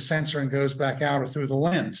off the sensor and goes back out or through the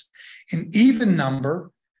lens. In even number,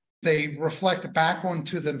 they reflect back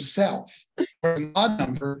onto themselves. Whereas an odd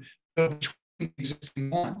number go between existing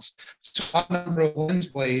ones. So odd number of lens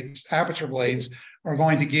blades, aperture blades, are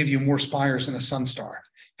going to give you more spires than a sun star.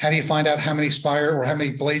 How do you find out how many spire or how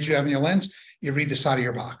many blades you have in your lens? You read the side of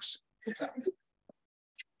your box.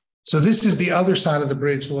 So this is the other side of the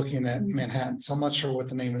bridge looking at Manhattan. So I'm not sure what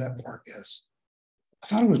the name of that park is. I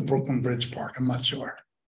thought it was Brooklyn Bridge Park. I'm not sure.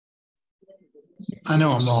 I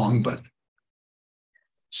know I'm wrong, but.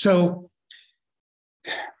 So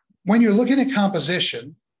when you're looking at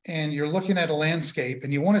composition and you're looking at a landscape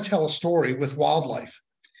and you want to tell a story with wildlife,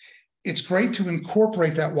 it's great to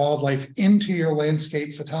incorporate that wildlife into your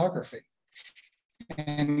landscape photography.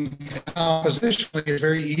 And Compositionally, it's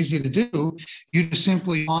very easy to do. You just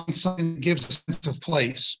simply find something that gives a sense of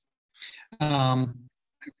place. There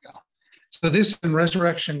we go. So this is in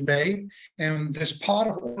Resurrection Bay, and this pod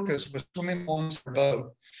of orcas was swimming along the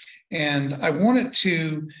boat. And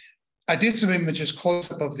I did some images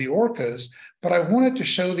close up of the orcas, but I wanted to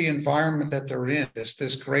show the environment that they're in,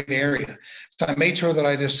 this great area. So I made sure that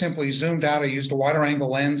I just simply zoomed out. I used a wider angle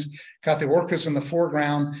lens, got the orcas in the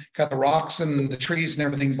foreground, got the rocks and the trees and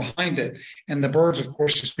everything behind it. And the birds, of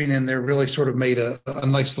course, just being in there really sort of made a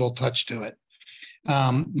nice little touch to it.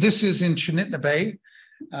 This is in Chinitna Bay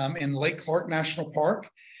in Lake Clark National Park.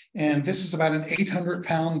 And this is about an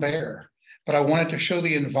 800-pound bear. But I wanted to show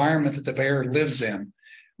the environment that the bear lives in.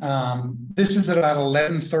 This is at about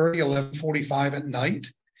 11:30, 11:45 at night.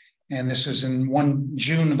 And this is in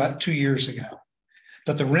June, about 2 years ago.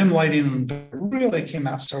 But the rim lighting really came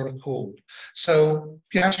out sort of cool. So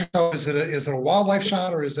you ask yourself, is it a wildlife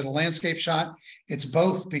shot or is it a landscape shot? It's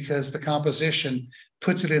both, because the composition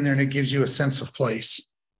puts it in there and it gives you a sense of place.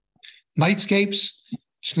 Nightscapes,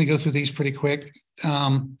 just going to go through these pretty quick. How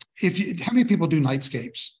many people do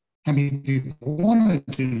nightscapes? How many people want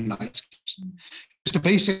to do nightscapes? Just a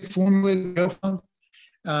basic formula to go from.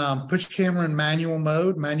 Put your camera in manual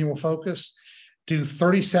mode, manual focus. Do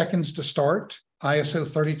 30 seconds to start, ISO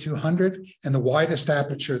 3200, and the widest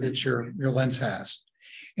aperture that your lens has.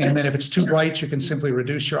 And then if it's too bright, you can simply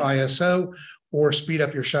reduce your ISO or speed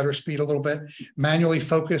up your shutter speed a little bit. Manually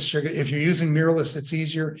focus. If you're using mirrorless, it's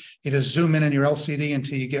easier. You just zoom in your LCD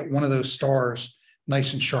until you get one of those stars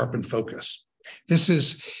nice and sharp in focus. This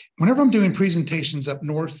is, whenever I'm doing presentations up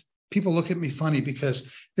north, people look at me funny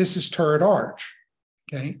because this is turret arch,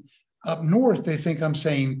 okay? Up north, they think I'm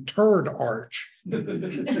saying turd arch,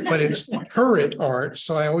 but it's turret arch,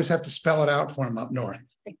 so I always have to spell it out for them up north.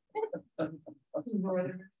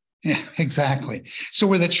 Yeah, exactly. So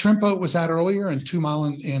where that shrimp boat was at earlier in 2 Mile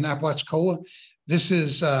in Apalachicola, this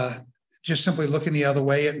is just simply looking the other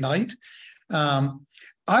way at night.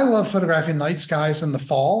 I love photographing night skies in the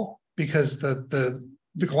fall because the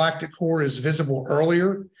galactic core is visible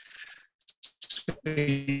earlier.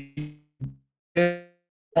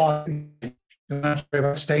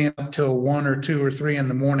 About staying up till 1 or 2 or 3 in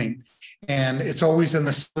the morning, and it's always in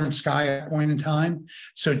the southern sky at a point in time.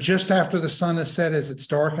 So just after the sun is set, as it's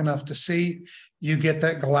dark enough to see, you get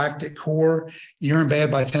that galactic core. You're in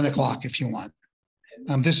bed by 10 o'clock if you want.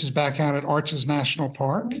 This is back out at Arches National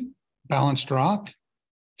Park, Balanced Rock.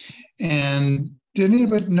 And did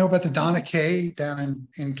anybody know about the Donna Cay down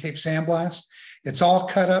in Cape San Blas? It's all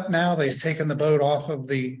cut up now. They've taken the boat off of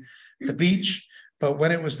the beach. But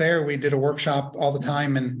when it was there, we did a workshop all the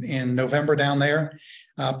time in November down there.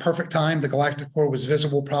 Perfect time. The galactic core was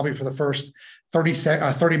visible probably for the first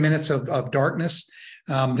 30 minutes of darkness.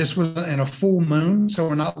 This was in a full moon, so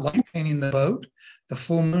we're not light painting the boat. The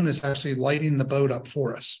full moon is actually lighting the boat up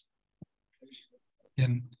for us.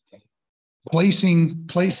 And placing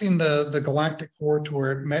the galactic core to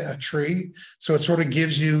where it met a tree, so it sort of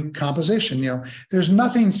gives you composition. You know, there's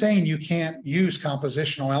nothing saying you can't use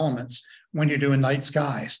compositional elements when you're doing night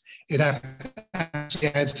skies. It actually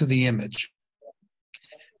adds to the image.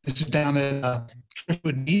 This is down at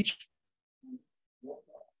Driftwood Beach.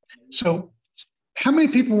 So how many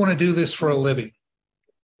people want to do this for a living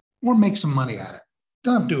or make some money at it?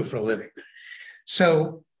 Don't do it for a living.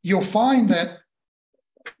 So you'll find that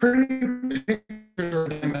pretty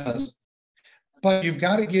pictures, but you've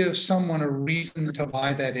got to give someone a reason to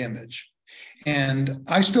buy that image. And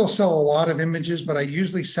I still sell a lot of images, but I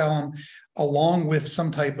usually sell them along with some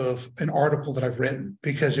type of an article that I've written,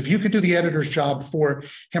 because if you could do the editor's job for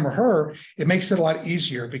him or her, it makes it a lot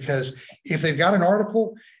easier, because if they've got an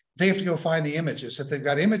article, they have to go find the images. If they've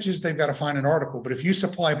got images, they've got to find an article. But if you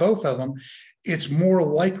supply both of them, it's more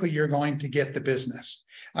likely you're going to get the business.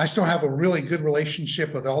 I still have a really good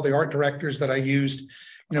relationship with all the art directors that I used,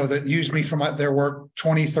 you know, that used me for their work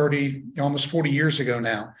 20, 30, almost 40 years ago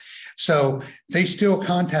now. So they still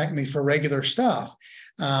contact me for regular stuff.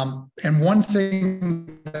 And one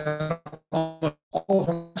thing that all of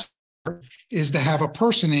them is to have a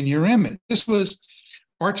person in your image. This was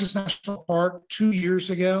Arches National Park 2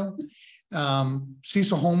 years ago.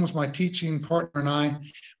 Cecil Holmes, my teaching partner, and I,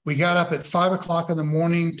 we got up at 5 o'clock in the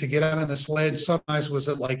morning to get out on the sledge. Sunrise was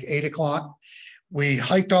at like 8 o'clock. We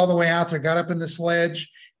hiked all the way out there, got up in the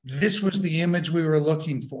sledge. This was the image we were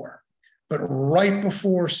looking for. But right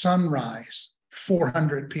before sunrise,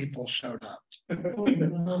 400 people showed up.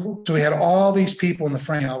 So we had all these people in the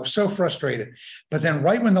frame. I was so frustrated. But then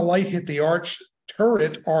right when the light hit the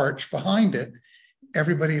turret arch behind it,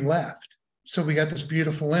 everybody left. So we got this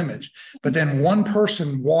beautiful image. But then one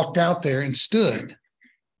person walked out there and stood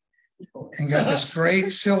and got this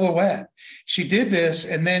great silhouette. She did this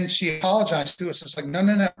and then she apologized to us. It's like, no,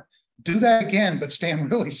 no, no, do that again, but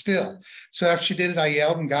stand really still. So after she did it, I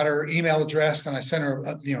yelled and got her email address and I sent her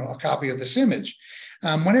a copy of this image.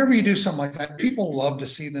 Whenever you do something like that, people love to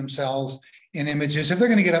see themselves in images. If they're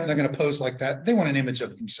going to get up and they're going to pose like that, they want an image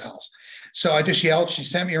of themselves. So I just yelled, she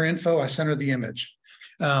sent me her info, I sent her the image.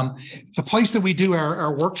 The place that we do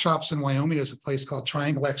our workshops in Wyoming is a place called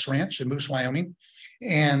Triangle X Ranch in Moose, Wyoming.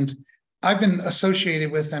 And I've been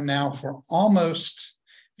associated with them now for almost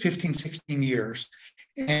 15, 16 years.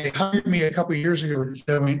 And they hired me a couple of years ago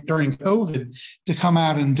during COVID to come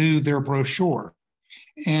out and do their brochure.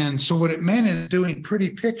 And so what it meant is doing pretty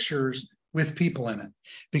pictures with people in it,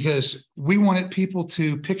 because we wanted people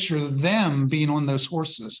to picture them being on those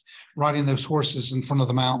horses, riding those horses in front of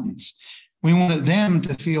the mountains. We wanted them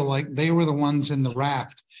to feel like they were the ones in the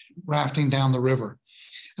raft, rafting down the river.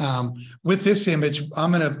 With this image,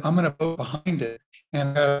 I'm gonna boat behind it,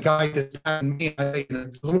 and a guy that me, a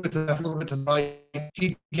little bit to the left, a little bit to the right,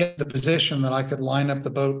 he get the position that I could line up the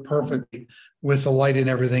boat perfectly with the light and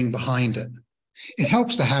everything behind it. It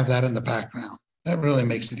helps to have that in the background. That really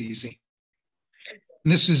makes it easy.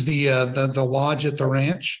 And this is the lodge at the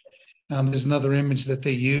ranch. There's another image that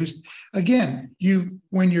they used. Again,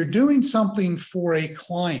 when you're doing something for a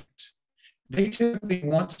client, they typically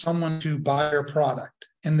want someone to buy their product.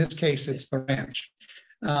 In this case, it's the ranch.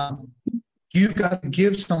 You've got to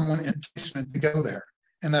give someone enticement to go there.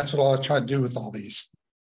 And that's what I'll try to do with all these.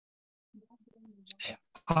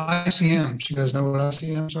 ICMs, you guys know what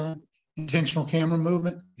ICMs are? Intentional camera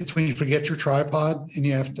movement. It's when you forget your tripod and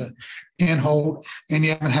you have to hand hold and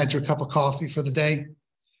you haven't had your cup of coffee for the day.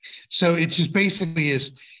 So it just basically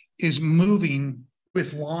is moving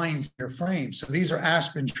with lines in your frame. So these are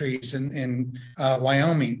aspen trees in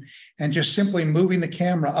Wyoming, and just simply moving the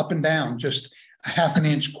camera up and down, just a half an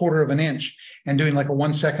inch, quarter of an inch, and doing like a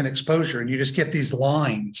 1 second exposure. And you just get these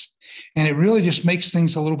lines, and it really just makes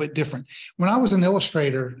things a little bit different. When I was an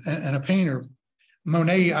illustrator and a painter,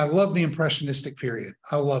 Monet, I love the Impressionistic period.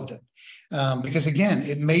 I loved it because, again,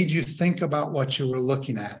 it made you think about what you were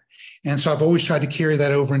looking at. And so I've always tried to carry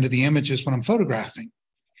that over into the images when I'm photographing.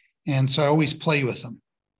 And so I always play with them.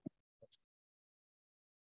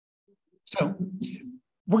 So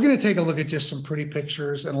we're going to take a look at just some pretty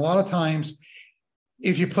pictures. And a lot of times,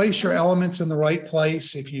 if you place your elements in the right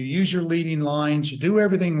place, if you use your leading lines, you do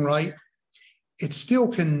everything right, it still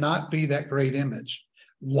cannot be that great image.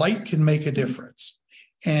 Light can make a difference.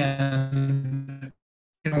 And,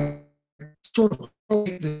 sort of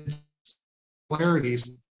the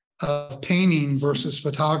polarities of painting versus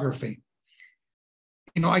photography.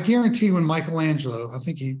 I guarantee when Michelangelo, I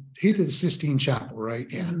think he did the Sistine Chapel, right?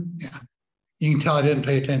 Yeah. You can tell I didn't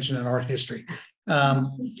pay attention in art history.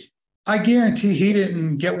 I guarantee he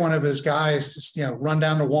didn't get one of his guys to, run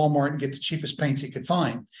down to Walmart and get the cheapest paints he could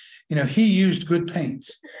find. He used good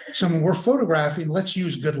paints. So when we're photographing, let's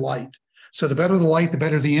use good light. So the better the light, the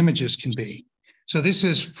better the images can be. So this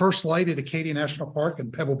is first light at Acadia National Park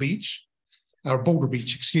in Pebble Beach, or Boulder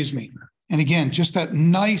Beach, excuse me. And again, just that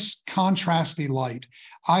nice contrasty light.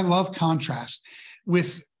 I love contrast.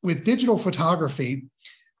 With digital photography,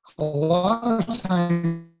 a lot of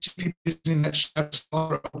times using that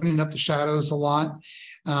shadow, opening up the shadows a lot.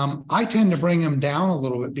 I tend to bring them down a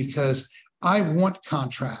little bit because I want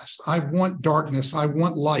contrast. I want darkness. I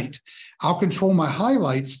want light. I'll control my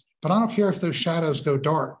highlights, but I don't care if those shadows go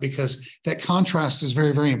dark because that contrast is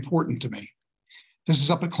very, very important to me. This is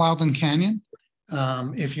up at Cloudland Canyon.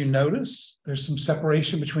 If you notice, there's some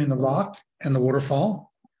separation between the rock and the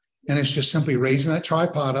waterfall. And it's just simply raising that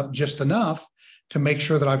tripod up just enough to make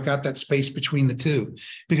sure that I've got that space between the two.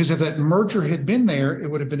 Because if that merger had been there,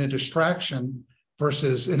 it would have been a distraction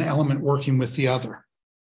versus an element working with the other.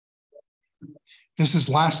 This is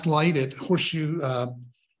last light at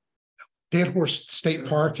Dead Horse State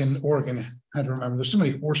Park in Oregon. I had to remember, there's so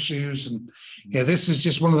many horseshoes. And yeah, this is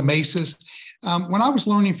just one of the mesas. When I was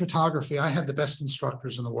learning photography, I had the best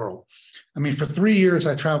instructors in the world. I mean, for 3 years,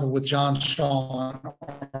 I traveled with John Shaw.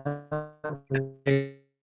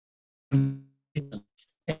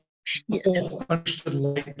 People understood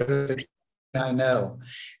light better than I know.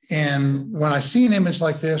 And when I see an image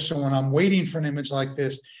like this, or when I'm waiting for an image like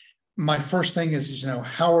this, my first thing is,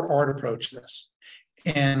 how would art approach this?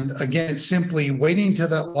 And again, it's simply waiting until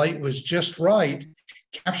that light was just right,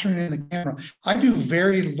 capturing it in the camera. I do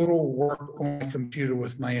very little work on my computer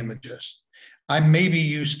with my images. I maybe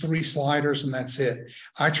use 3 sliders and that's it.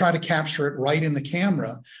 I try to capture it right in the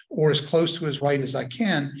camera or as close to as right as I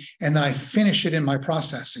can, and then I finish it in my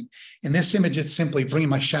processing. In this image, it's simply bringing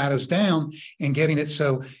my shadows down and getting it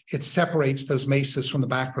so it separates those mesas from the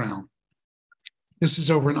background. This is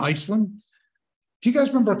over in Iceland. Do you guys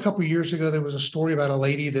remember a couple of years ago, there was a story about a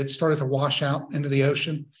lady that started to wash out into the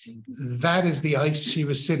ocean? That is the ice she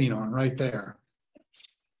was sitting on right there.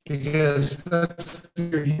 Because that's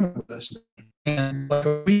the universe. And like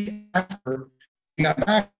a week after we got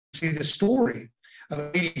back to see the story of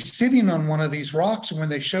a lady sitting on one of these rocks. And when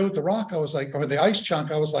they showed the rock, I was like, or the ice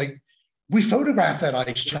chunk, I was like, we photographed that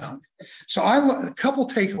ice chunk. So a couple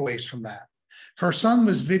takeaways from that. Her son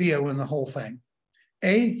was videoing the whole thing.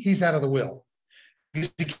 A, he's out of the will.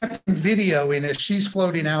 Because he kept videoing as she's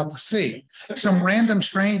floating out to sea. Some random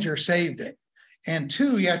stranger saved it. And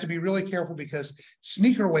two, you have to be really careful because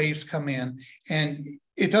sneaker waves come in and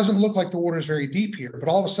it doesn't look like the water is very deep here, but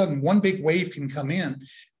all of a sudden one big wave can come in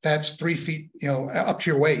that's 3 feet, up to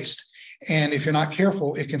your waist. And if you're not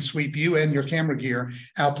careful, it can sweep you and your camera gear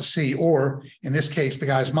out to sea, or in this case, the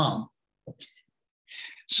guy's mom.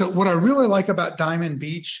 So what I really like about Diamond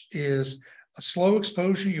Beach is a slow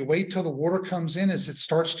exposure. You wait till the water comes in as it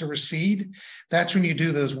starts to recede. That's when you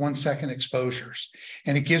do those 1 second exposures.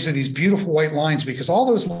 And it gives you these beautiful white lines because all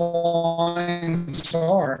those lines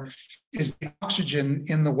is the oxygen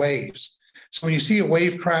in the waves. So when you see a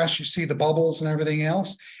wave crash, you see the bubbles and everything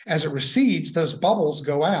else. As it recedes, those bubbles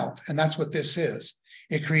go out. And that's what this is.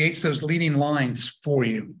 It creates those leading lines for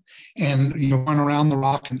you. And you run around the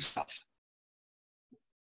rock and stuff.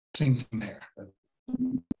 Same thing there.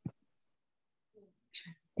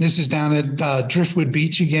 This is down at Driftwood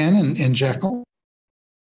Beach again in Jekyll.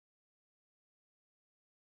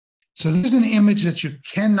 So this is an image that you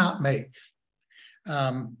cannot make.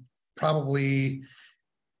 Probably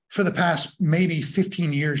for the past maybe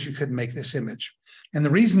 15 years, you couldn't make this image. And the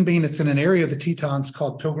reason being, it's in an area of the Tetons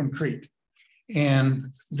called Pilgrim Creek. And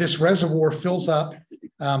this reservoir fills up,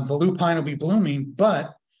 the lupine will be blooming,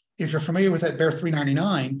 but if you're familiar with that Bear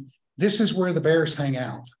 399, this is where the bears hang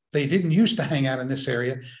out. They didn't used to hang out in this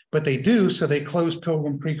area, but they do, so they closed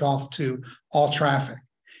Pilgrim Creek off to all traffic.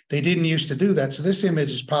 They didn't used to do that, so this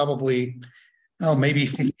image is probably, maybe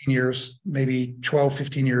 15 years, maybe 12,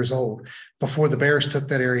 15 years old before the bears took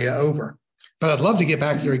that area over. But I'd love to get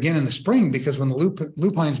back there again in the spring because when the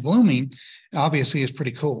lupine's blooming, obviously it's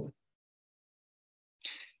pretty cool.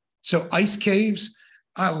 So ice caves,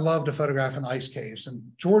 I love to photograph in ice caves,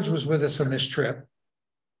 and George was with us on this trip.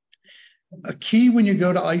 A key when you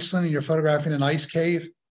go to Iceland and you're photographing an ice cave,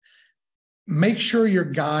 make sure your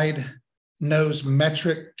guide knows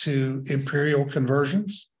metric to imperial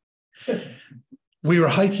conversions. We were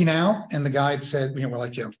hiking out and the guide said, we're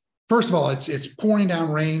like, first of all, it's pouring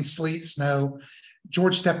down rain, sleet, snow.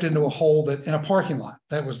 George stepped into a hole that in a parking lot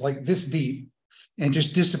that was like this deep and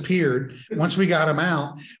just disappeared. Once we got him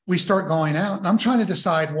out, we start going out and I'm trying to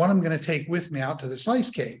decide what I'm going to take with me out to this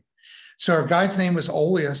ice cave. So our guide's name was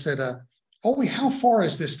Ole. I said, Ole, how far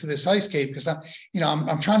is this to this ice cave? Because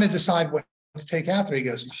I'm trying to decide what to take out there. He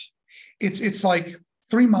goes, it's like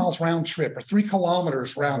 3 miles round trip or 3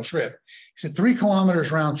 kilometers round trip. He said 3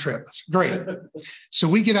 kilometers round trip. That's great. So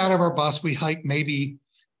we get out of our bus, we hike maybe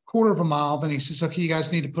 1/4 mile. Then he says, okay, you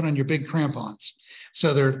guys need to put on your big crampons.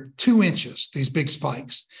 So they're 2 inches, these big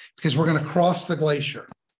spikes, because we're going to cross the glacier.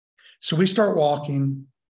 So we start walking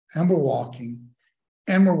and we're walking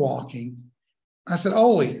and we're walking. I said,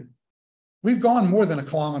 Ole, we've gone more than 1.5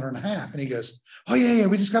 kilometers. And he goes, oh, yeah,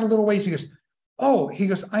 we just got a little ways. He goes,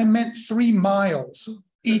 I meant 3 miles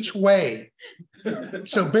each way.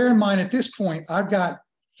 So bear in mind, at this point, I've got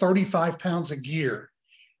 35 pounds of gear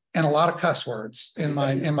and a lot of cuss words in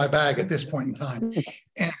my bag at this point in time.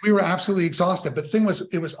 And we were absolutely exhausted. But the thing was,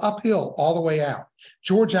 it was uphill all the way out.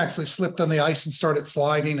 George actually slipped on the ice and started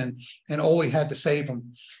sliding, and Ole had to save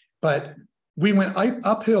him. But we went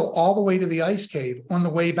uphill all the way to the ice cave. On the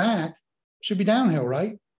way back, should be downhill,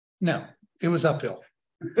 right? No, it was uphill.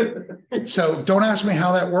 So don't ask me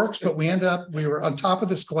how that works, but we were on top of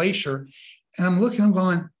this glacier and I'm looking, I'm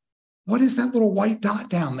going, what is that little white dot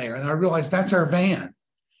down there? And I realized that's our van,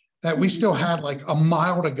 that we still had like a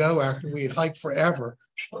mile to go after we had hiked forever.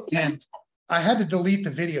 And I had to delete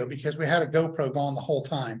the video because we had a GoPro going the whole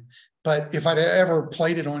time. But if I'd ever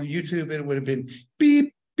played it on YouTube, it would have been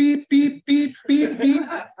beep, beep, beep, beep, beep, beep.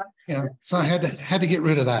 So I had to get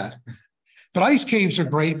rid of that. But ice caves are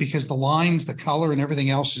great because the lines, the color, and everything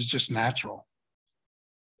else is just natural.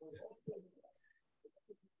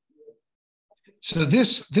 So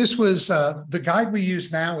this was the guide we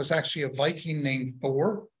use now is actually a Viking named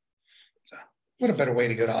Thor. So what a better way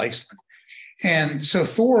to go to Iceland. And so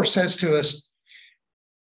Thor says to us,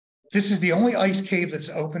 this is the only ice cave that's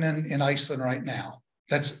open in Iceland right now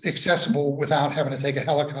that's accessible without having to take a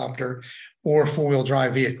helicopter or 4-wheel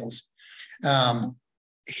drive vehicles.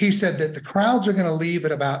 he said that the crowds are going to leave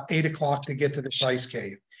at about 8 o'clock to get to this ice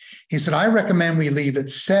cave. He said, I recommend we leave at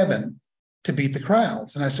 7 to beat the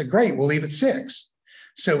crowds. And I said, great, we'll leave at 6.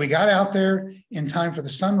 So we got out there in time for the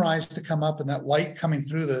sunrise to come up, and that light coming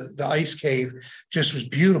through the ice cave just was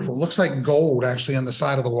beautiful. It looks like gold actually on the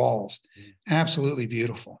side of the walls. Absolutely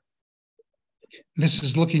beautiful. This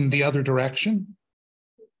is looking the other direction.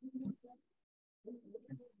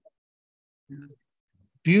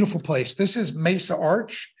 Beautiful place. This is Mesa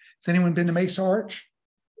Arch. Has anyone been to Mesa Arch?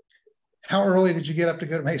 How early did you get up to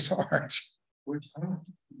go to Mesa Arch?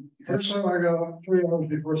 First time I go 3 hours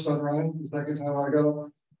before sunrise. The second time I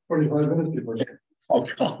go 45 minutes before sunrise.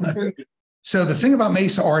 Oh, so the thing about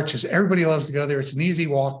Mesa Arch is everybody loves to go there. It's an easy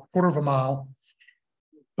walk, 1/4 mile.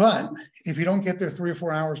 But if you don't get there 3 or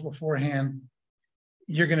 4 hours beforehand,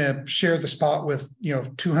 you're going to share the spot with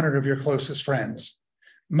 200 of your closest friends,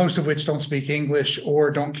 most of which don't speak English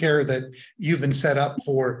or don't care that you've been set up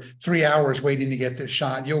for 3 hours waiting to get this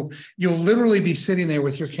shot. You'll literally be sitting there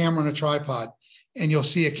with your camera on a tripod, and you'll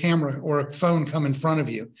see a camera or a phone come in front of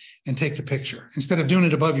you and take the picture. Instead of doing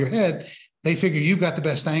it above your head, they figure you've got the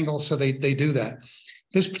best angle, so they do that.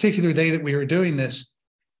 This particular day that we were doing this,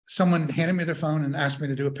 someone handed me their phone and asked me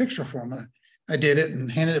to do a picture for them. I did it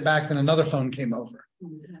and handed it back, then another phone came over.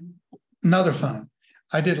 Another phone.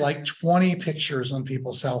 I did like 20 pictures on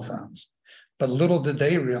people's cell phones, but little did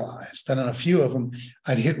they realize that on a few of them,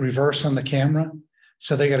 I'd hit reverse on the camera.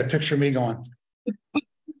 So they got a picture of me going.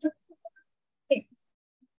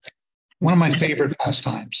 One of my favorite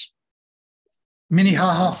pastimes.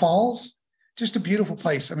 Minnehaha Falls, just a beautiful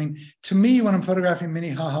place. I mean, to me, when I'm photographing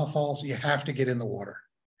Minnehaha Falls, you have to get in the water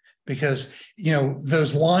because,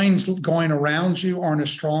 those lines going around you aren't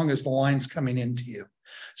as strong as the lines coming into you.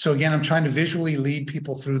 So again, I'm trying to visually lead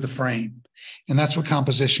people through the frame. And that's what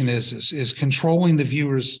composition is controlling the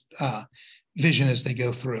viewer's vision as they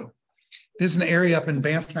go through. There's an area up in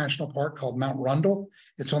Banff National Park called Mount Rundle.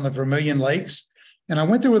 It's on the Vermilion Lakes. And I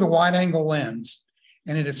went there with a wide angle lens,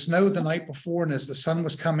 and it had snowed the night before. And as the sun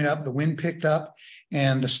was coming up, the wind picked up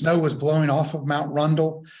and the snow was blowing off of Mount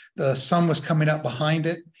Rundle. The sun was coming up behind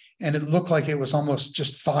it, and it looked like it was almost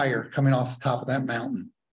just fire coming off the top of that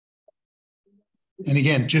mountain. And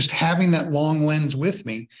again, just having that long lens with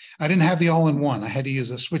me, I didn't have the all-in-one. I had to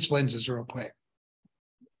use a switch lenses real quick.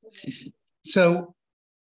 So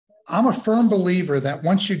I'm a firm believer that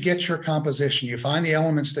once you get your composition, you find the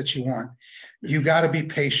elements that you want, you got to be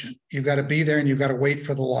patient. You've got to be there and you've got to wait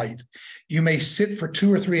for the light. You may sit for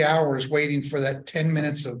 2 or 3 hours waiting for that 10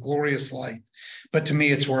 minutes of glorious light, but to me,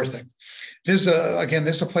 it's worth it. There's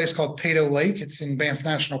a place called Pado Lake. It's in Banff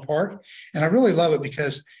National Park. And I really love it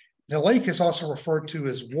because the lake is also referred to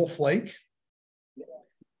as Wolf Lake.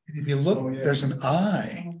 If you look, there's an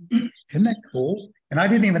eye. Isn't that cool? And I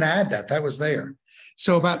didn't even add that. That was there.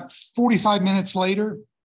 So about 45 minutes later,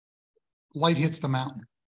 light hits the mountain.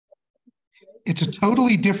 It's a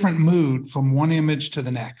totally different mood from one image to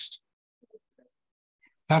the next.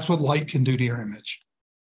 That's what light can do to your image.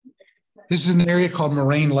 This is an area called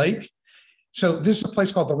Moraine Lake. So this is a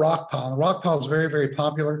place called the Rock Pile. The Rock Pile is very, very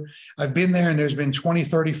popular. I've been there and there's been 20,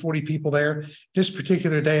 30, 40 people there. This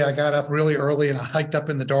particular day, I got up really early and I hiked up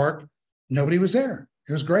in the dark. Nobody was there.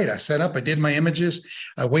 It was great. I set up, I did my images.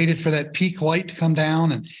 I waited for that peak light to come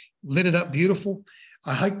down and lit it up beautiful.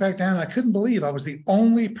 I hiked back down and I couldn't believe I was the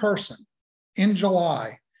only person in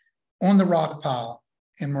July on the Rock Pile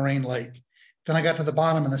in Moraine Lake. Then I got to the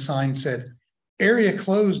bottom and the sign said, area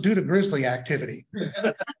closed due to grizzly activity.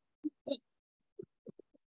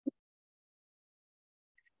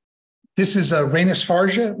 This is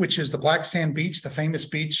Reynisfarja, which is the black sand beach, the famous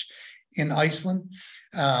beach in Iceland.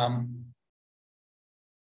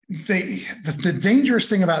 The dangerous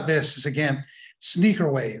thing about this is, again,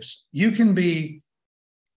 sneaker waves. You can be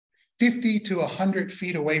 50 to 100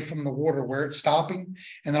 feet away from the water where it's stopping,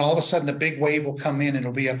 and then all of a sudden a big wave will come in and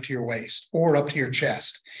it'll be up to your waist or up to your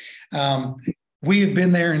chest. We have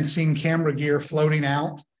been there and seen camera gear floating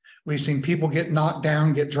out. We've seen people get knocked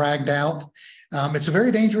down, get dragged out. It's a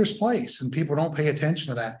very dangerous place and people don't pay attention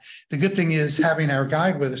to that. The good thing is having our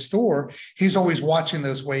guide with us, Thor, he's always watching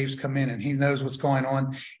those waves come in and he knows what's going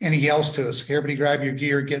on and he yells to us, everybody grab your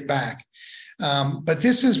gear, get back. But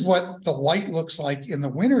this is what the light looks like in the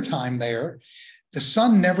wintertime there. The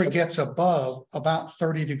sun never gets above about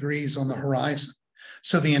 30 degrees on the horizon.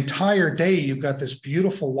 So the entire day, you've got this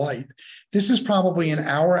beautiful light. This is probably an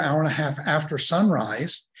hour, hour and a half after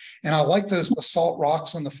sunrise. And I like those basalt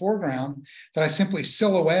rocks in the foreground that I simply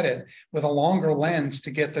silhouetted with a longer lens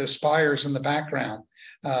to get those spires in the background,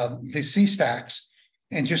 the sea stacks.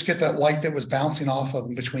 and just get that light that was bouncing off of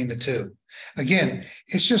them between the two. Again,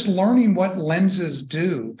 it's just learning what lenses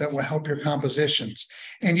do that will help your compositions.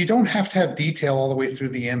 And you don't have to have detail all the way through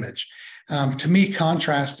the image. To me,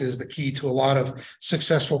 contrast is the key to a lot of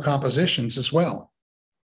successful compositions as well.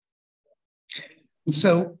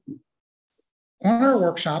 So on our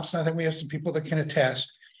workshops, and I think we have some people that can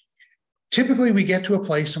attest, typically we get to a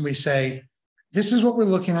place and we say, this is what we're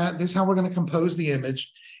looking at. This is how we're going to compose the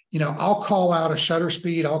image. You know, I'll call out a shutter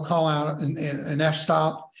speed. I'll call out an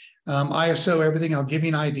f-stop, ISO, everything. I'll give you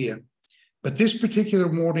an idea. But this particular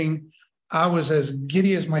morning, I was as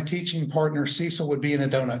giddy as my teaching partner, Cecil, would be in a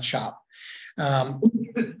donut shop.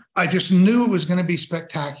 I just knew it was going to be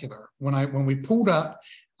spectacular. When we pulled up,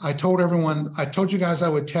 I told everyone, I told you guys I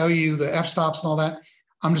would tell you the f-stops and all that.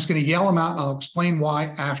 I'm just going to yell them out and I'll explain why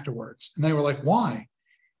afterwards. And they were like, why?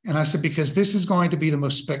 And I said, because this is going to be the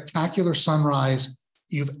most spectacular sunrise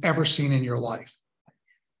you've ever seen in your life.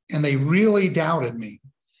 And they really doubted me.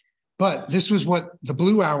 But this was what the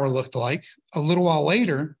blue hour looked like. A little while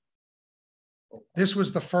later, this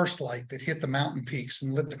was the first light that hit the mountain peaks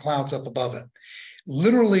and lit the clouds up above it.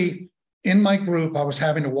 Literally, in my group, I was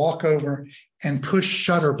having to walk over and push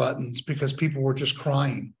shutter buttons because people were just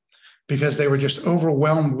crying, because they were just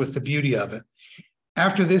overwhelmed with the beauty of it.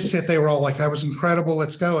 After this hit, they were all like, that was incredible,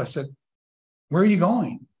 let's go. I said, where are you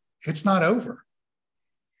going? It's not over.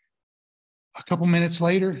 A couple minutes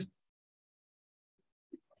later,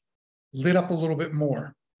 lit up a little bit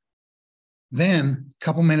more. Then a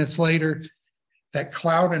couple minutes later, that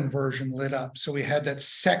cloud inversion lit up. So we had that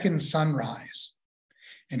second sunrise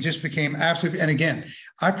and just became absolutely, and again,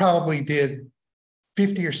 I probably did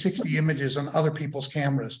 50 or 60 images on other people's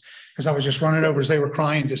cameras because I was just running over as they were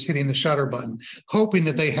crying, just hitting the shutter button, hoping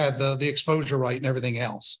that they had the exposure right and everything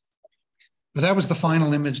else. But that was the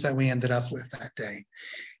final image that we ended up with that day.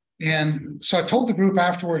 And so I told the group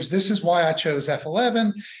afterwards, this is why I chose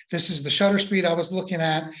f11. This is the shutter speed I was looking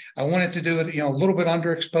at. I wanted to do it, a little bit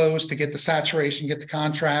underexposed to get the saturation, get the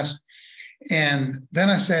contrast. And then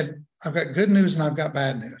I said, I've got good news and I've got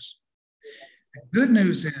bad news. The good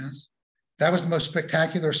news is that was the most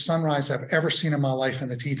spectacular sunrise I've ever seen in my life in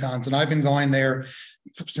the Tetons. And I've been going there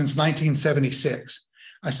since 1976.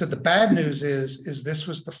 I said, the bad news is this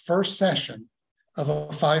was the first session of a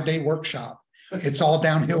 5-day workshop. It's all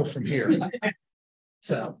downhill from here.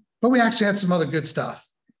 So, but we actually had some other good stuff.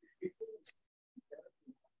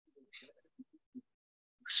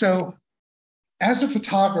 So as a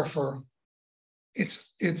photographer,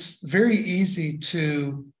 it's very easy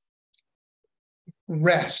to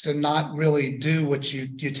rest and not really do what you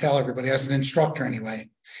tell everybody, as an instructor anyway.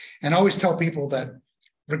 And I always tell people that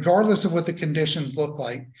regardless of what the conditions look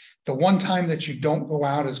like, the one time that you don't go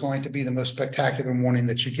out is going to be the most spectacular morning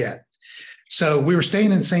that you get. So we were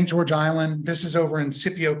staying in St. George Island. This is over in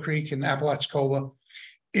Scipio Creek in Apalachicola.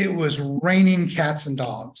 It was raining cats and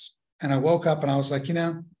dogs. And I woke up and I was like,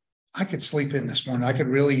 I could sleep in this morning. I could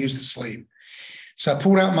really use the sleep. So I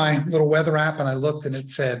pulled out my little weather app and I looked and it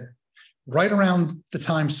said, right around the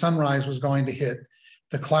time sunrise was going to hit,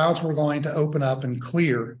 the clouds were going to open up and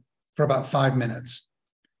clear for about 5 minutes.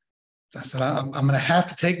 So I said, I'm going to have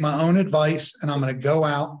to take my own advice and I'm going to go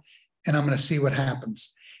out and I'm going to see what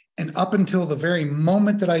happens. And up until the very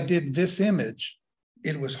moment that I did this image,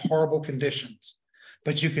 it was horrible conditions.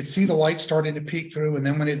 But you could see the light starting to peek through. And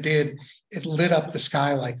then when it did, it lit up the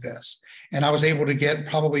sky like this. And I was able to get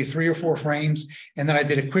probably 3 or 4 frames. And then I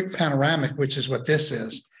did a quick panoramic, which is what this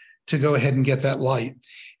is, to go ahead and get that light.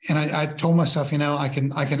 And I told myself, I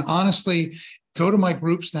can honestly go to my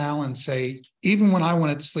groups now and say, even when I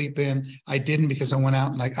wanted to sleep in, I didn't, because I went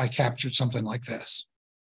out and I captured something like this.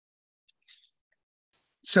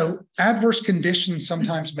 So adverse conditions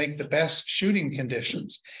sometimes make the best shooting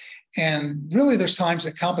conditions. And really, there's times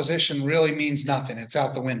that composition really means nothing. It's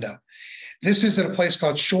out the window. This is at a place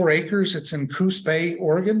called Shore Acres. It's in Coos Bay,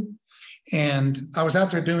 Oregon. And I was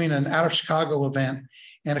out there doing an out of Chicago event.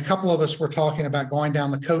 And a couple of us were talking about going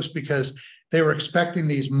down the coast because they were expecting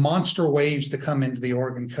these monster waves to come into the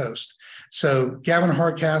Oregon coast. So Gavin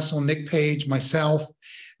Hardcastle, Nick Page, myself,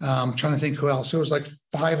 I'm trying to think who else. It was like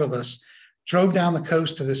 5 of us drove down the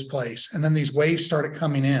coast to this place. And then these waves started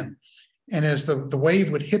coming in. And as the wave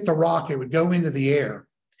would hit the rock, it would go into the air.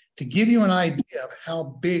 To give you an idea of how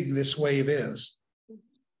big this wave is.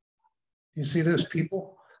 You see those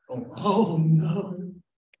people? Oh no.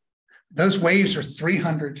 Those waves are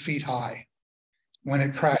 300 feet high when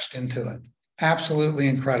it crashed into it. Absolutely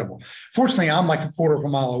incredible. Fortunately, I'm like a quarter of a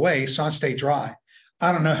mile away, so I stay dry.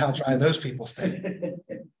 I don't know how dry those people stay.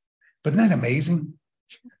 But isn't that amazing?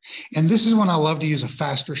 And this is when I love to use a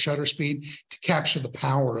faster shutter speed to capture the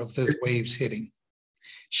power of the waves hitting.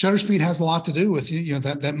 Shutter speed has a lot to do with,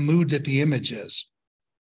 that mood that the image is.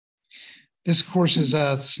 This, of course, is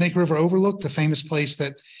Snake River Overlook, the famous place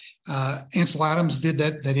that Ansel Adams did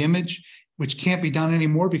that image, which can't be done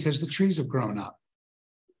anymore because the trees have grown up.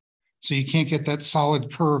 So you can't get that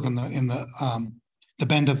solid curve in the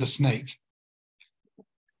bend of the snake.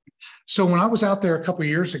 So when I was out there a couple of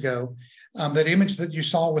years ago, that image that you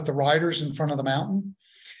saw with the riders in front of the mountain,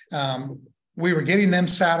 we were getting them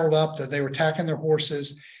saddled up, that they were tacking their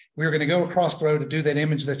horses. We were going to go across the road to do that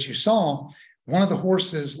image that you saw. One of the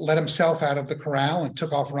horses let himself out of the corral and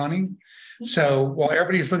took off running. So while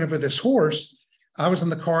everybody's looking for this horse, I was in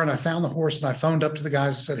the car and I found the horse and I phoned up to the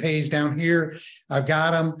guys and said, hey, he's down here. I've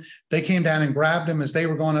got him. They came down and grabbed him. As they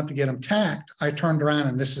were going up to get him tacked, I turned around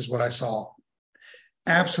and this is what I saw.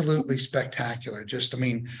 Absolutely spectacular. Just,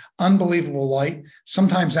 unbelievable light.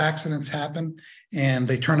 Sometimes accidents happen and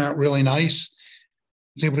they turn out really nice.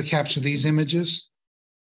 I was able to capture these images.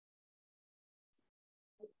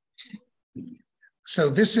 So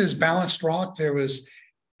this is Balanced Rock. There's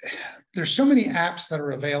so many apps that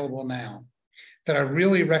are available now that I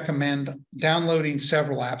really recommend downloading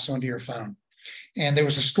several apps onto your phone. And there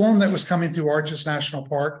was a storm that was coming through Arches National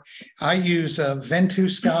Park. I use Ventu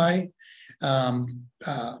Sky,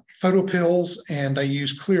 Photo Pills, and I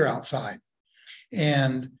use Clear Outside.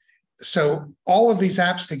 And so all of these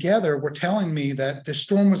apps together were telling me that the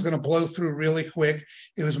storm was going to blow through really quick.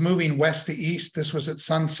 It was moving west to east. This was at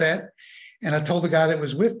sunset. And I told the guy that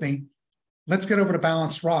was with me, let's get over to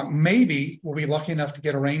Balanced Rock. Maybe we'll be lucky enough to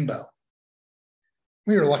get a rainbow.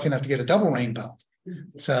 We were lucky enough to get a double rainbow.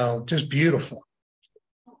 So just beautiful.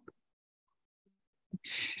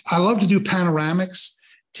 I love to do panoramics.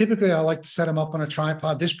 Typically, I like to set them up on a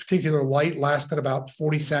tripod. This particular light lasted about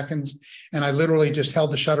 40 seconds, and I literally just held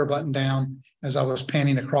the shutter button down as I was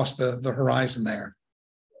panning across the horizon there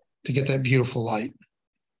to get that beautiful light.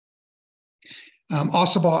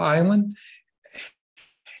 Ossabaw Island.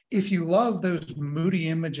 If you love those moody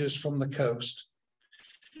images from the coast,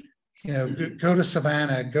 go to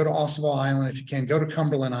Savannah, go to Ossabaw Island if you can, go to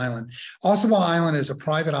Cumberland Island. Ossabaw Island is a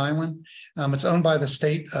private island. It's owned by the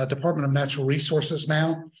state Department of Natural Resources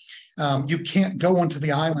now. You can't go onto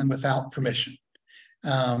the island without permission.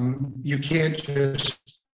 You can't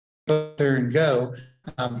just go there and go.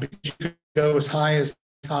 But you can go as high as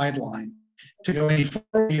the tide line. To go any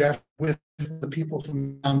further, you have to with the people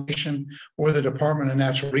from the foundation or the Department of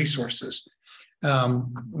Natural Resources.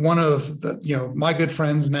 One of the, my good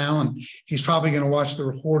friends now, and he's probably going to watch the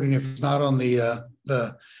recording if it's not on the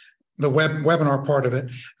webinar part of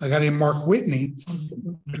it. A guy named Mark Whitney,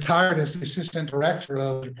 retired as the assistant director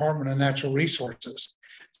of the Department of Natural Resources.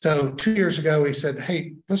 So 2 years ago, he said,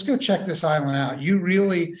 hey, let's go check this island out. You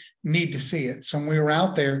really need to see it. So when we were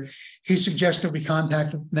out there, he suggested we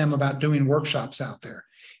contacted them about doing workshops out there.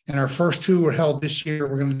 And our first two were held this year.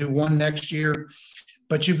 We're going to do one next year.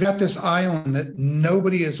 But you've got this island that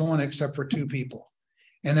nobody is on except for two people.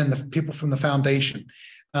 And then the people from the foundation.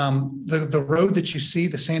 The road that you see,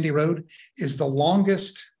 the Sandy Road, is the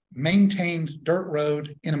longest maintained dirt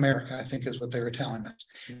road in America, I think is what they were telling us.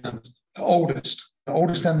 The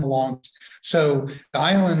oldest and the longest. So the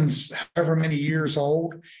island's however many years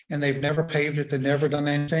old, and they've never paved it. They've never done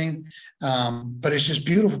anything. But it's just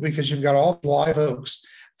beautiful because you've got all the live oaks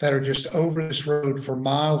that are just over this road for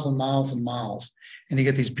miles and miles and miles. And you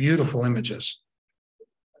get these beautiful images.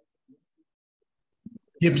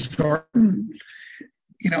 Gibbs Garden.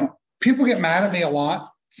 People get mad at me a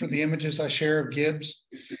lot for the images I share of Gibbs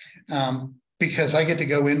because I get to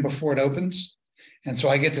go in before it opens. And so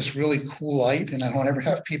I get this really cool light, and I don't ever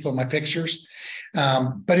have people in my pictures.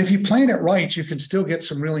 But if you plan it right, you can still get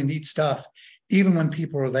some really neat stuff, even when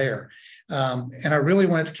people are there. And I really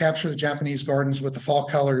wanted to capture the Japanese gardens with the fall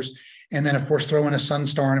colors, and then, of course, throw in a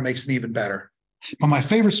sunstar, and it makes it even better. But my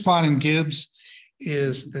favorite spot in Gibbs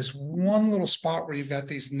is this one little spot where you've got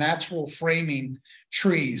these natural framing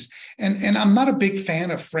trees. And I'm not a big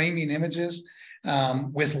fan of framing images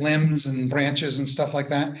with limbs and branches and stuff like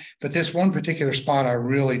that. But this one particular spot, I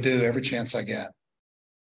really do every chance I get.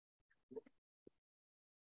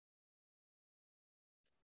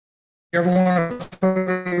 You ever want to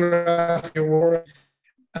photograph the aurora?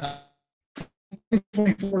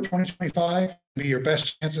 2024, 2025 be your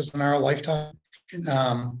best chances in our lifetime.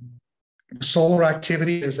 Solar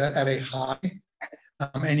activity is at a high,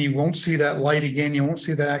 and you won't see that light again. You won't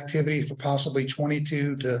see that activity for possibly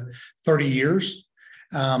 22 to 30 years.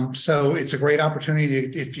 So it's a great opportunity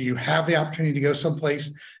if you have the opportunity to go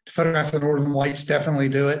someplace to photograph the northern lights, definitely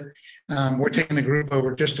do it. We're taking a group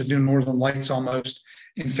over just to do Northern Lights almost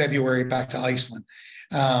in February back to Iceland.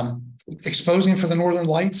 Exposing for the Northern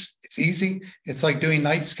Lights, it's easy. It's like doing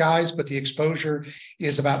night skies, but the exposure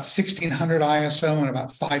is about 1600 ISO in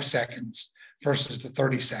about 5 seconds versus the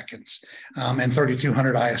 30 seconds and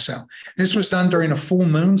 3200 ISO. This was done during a full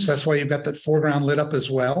moon, so that's why you've got that foreground lit up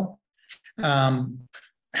as well. How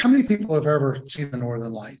many people have ever seen the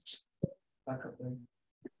Northern Lights?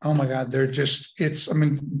 Oh my God, they're just, I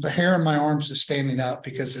mean, the hair on my arms is standing up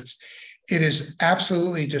because it is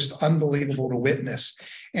absolutely just unbelievable to witness.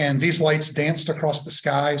 And these lights danced across the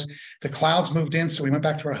skies. The clouds moved in, so we went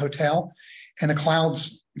back to our hotel, and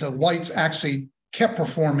the lights actually kept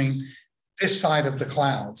performing this side of the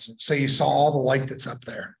clouds. So you saw all the light that's up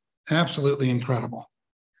there. Absolutely incredible.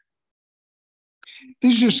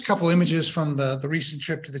 These are just a couple images from the recent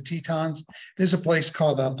trip to the Tetons. There's a place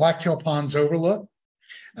called Blacktail Ponds Overlook.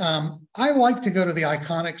 I like to go to the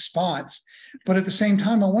iconic spots, but at the same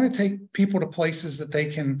time, I want to take people to places that they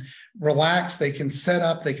can relax, they can set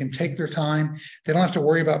up, they can take their time. They don't have to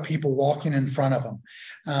worry about people walking in front of them,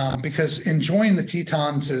 because enjoying the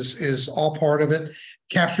Tetons is all part of it.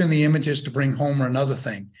 Capturing the images to bring home are another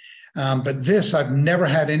thing. But this, I've never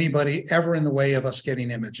had anybody ever in the way of us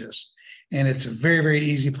getting images. And it's a very, very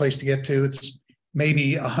easy place to get to. It's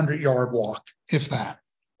maybe a 100-yard walk, if that.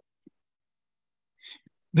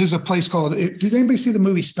 There's a place called, did anybody see the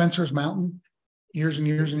movie Spencer's Mountain years and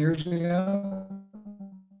years and years ago?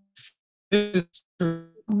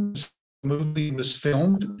 This movie was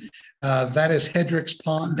filmed. That is Hedrick's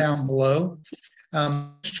Pond down below.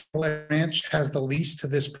 Ranch has the lease to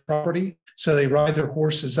this property, so they ride their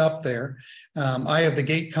horses up there. I have the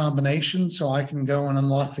gate combination, so I can go and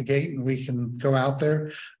unlock the gate and we can go out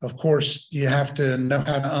there. Of course, you have to know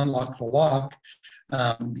how to unlock the lock.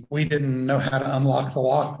 We didn't know how to unlock the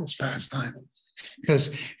lock this past time.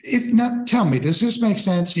 Because tell me, does this make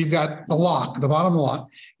sense? You've got the lock, the bottom of the lock.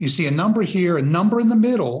 You see a number here, a number in the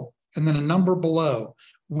middle, and then a number below.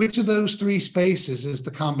 Which of those 3 spaces is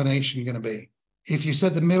the combination going to be? If you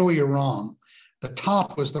said the middle, you're wrong. The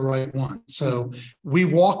top was the right one. So we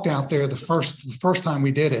walked out there the first time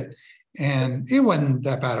we did it, and it wasn't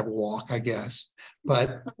that bad of a walk, I guess,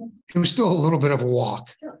 but it was still a little bit of a walk.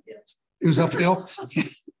 It was uphill, but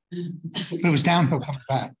it was downhill coming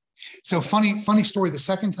back. So funny story. The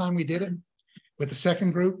second time we did it with the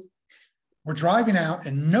second group, we're driving out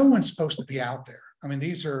and no one's supposed to be out there. I mean,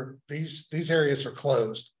 these areas are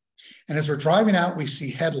closed. And as we're driving out, we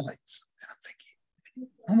see headlights. And I'm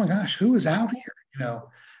thinking, oh my gosh, who is out here? You know,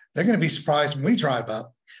 they're going to be surprised when we drive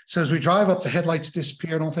up. So as we drive up, the headlights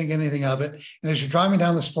disappear. I don't think anything of it. And as you're driving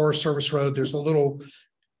down this Forest Service road, there's a little,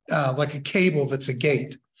 like a cable that's a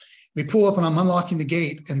gate. We pull up and I'm unlocking the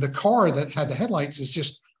gate, and the car that had the headlights is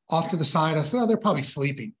just off to the side. I said, oh, they're probably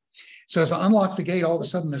sleeping. So as I unlock the gate, all of a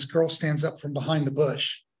sudden this girl stands up from behind the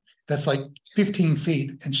bush that's like 15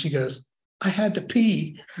 feet. And she goes, I had to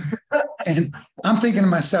pee. And I'm thinking to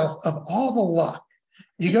myself, of all the luck,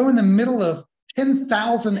 you go in the middle of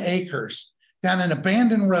 10,000 acres down an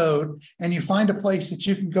abandoned road and you find a place that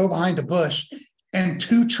you can go behind a bush, and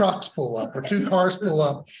 2 trucks pull up or 2 cars pull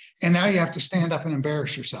up. And now you have to stand up and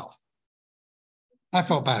embarrass yourself. I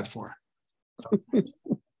felt bad for her.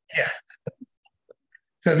 Yeah.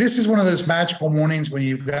 So this is one of those magical mornings when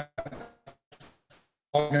you've got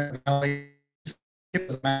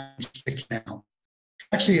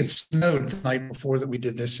actually it snowed the night before that we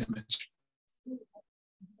did this image.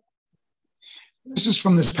 This is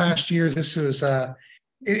from this past year. This was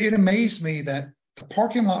it amazed me that the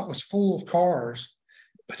parking lot was full of cars,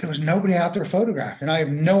 but there was nobody out there photographing. I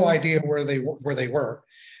have no idea where they were.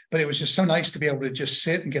 But it was just so nice to be able to just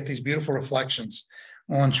sit and get these beautiful reflections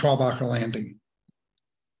on Schwabacher Landing.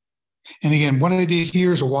 And again, what I did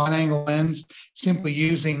here is a wide angle lens, simply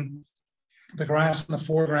using the grass in the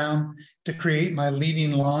foreground to create my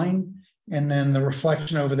leading line. And then the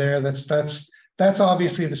reflection over there, that's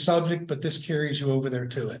obviously the subject, but this carries you over there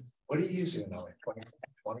to it. What are you using now? 20?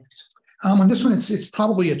 On this one, it's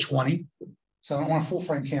probably a 20. So I don't want a full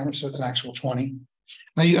frame camera, so it's an actual 20.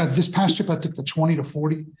 Now, this past trip, I took the 20 to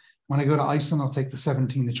 40. When I go to Iceland, I'll take the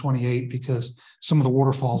 17 to 28 because some of the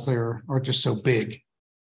waterfalls there are just so big.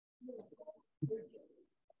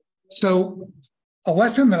 So a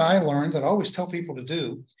lesson that I learned that I always tell people to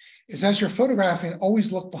do is, as you're photographing,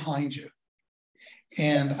 always look behind you.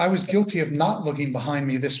 And I was guilty of not looking behind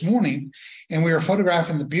me this morning. And we were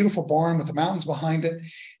photographing the beautiful barn with the mountains behind it.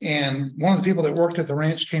 And one of the people that worked at the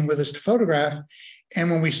ranch came with us to photograph. And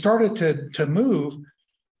when we started to move,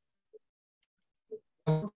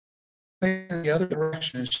 in the other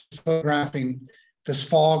direction is photographing this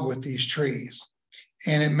fog with these trees.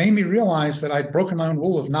 And it made me realize that I'd broken my own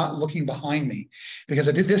rule of not looking behind me, because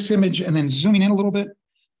I did this image and then zooming in a little bit,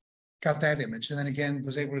 got that image, and then again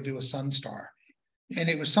was able to do a sun star. And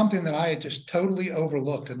it was something that I had just totally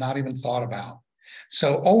overlooked and not even thought about.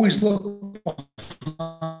 So always look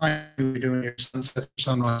behind you doing your sunset or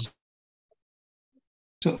sunrise.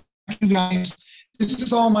 So thank you guys. This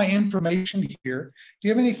is all my information here. Do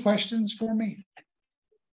you have any questions for me?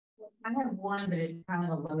 I have one, but it's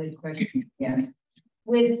kind of a loaded question. Yes.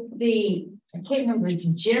 With the, I can't remember, it's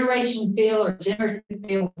generation field or generative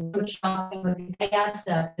field with the AI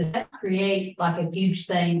stuff, does that create like a huge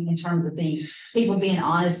thing in terms of the people being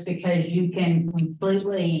honest, because you can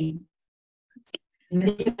completely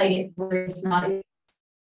manipulate it where it's not?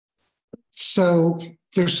 So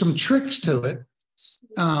there's some tricks to it.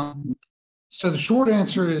 So the short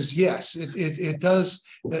answer is yes, it does.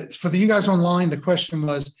 For you guys online, the question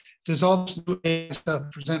was, does all this new AI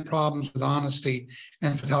stuff present problems with honesty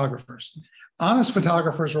and photographers? Honest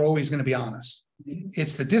photographers are always going to be honest.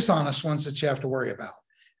 It's the dishonest ones that you have to worry about.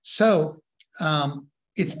 So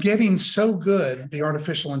it's getting so good, the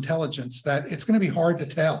artificial intelligence, that it's going to be hard to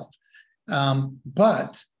tell.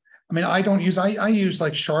 But I mean, I use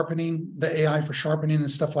like sharpening, the AI for sharpening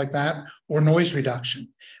and stuff like that, or noise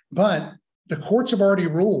reduction. But the courts have already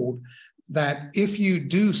ruled that if you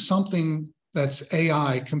do something that's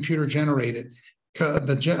AI, computer generated,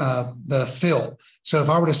 the fill. So if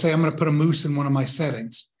I were to say, I'm going to put a moose in one of my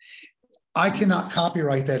settings, I cannot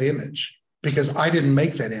copyright that image because I didn't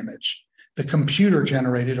make that image. The computer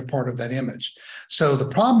generated a part of that image. So the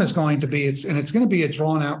problem is going to be, it's going to be a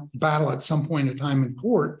drawn out battle at some point in time in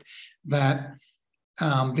court, that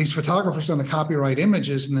these photographers are going to copyright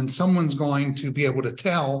images, and then someone's going to be able to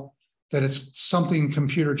tell that it's something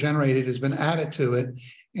computer generated has been added to it.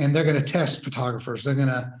 And they're going to test photographers. They're going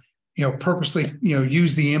to, purposely,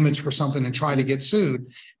 use the image for something and try to get sued,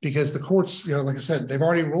 because the courts, like I said, they've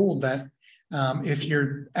already ruled that if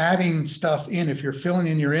you're adding stuff in, if you're filling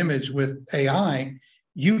in your image with AI,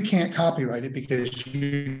 you can't copyright it because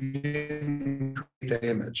you didn't create the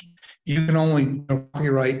image. You can only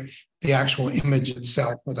copyright the actual image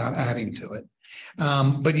itself without adding to it.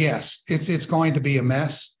 But yes, it's going to be a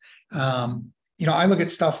mess. I look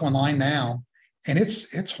at stuff online now, and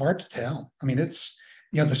it's hard to tell. I mean, it's,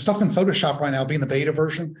 the stuff in Photoshop right now, being the beta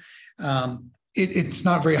version, it's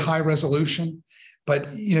not very high resolution,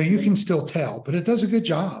 but, you can still tell, but it does a good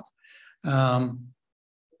job. When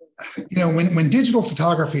digital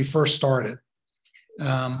photography first started,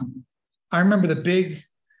 I remember the big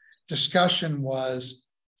discussion was,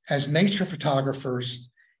 as nature photographers,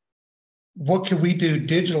 what could we do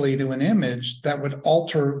digitally to an image that would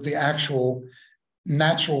alter the actual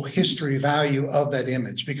natural history value of that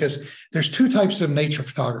image? Because there's two types of nature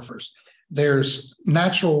photographers. There's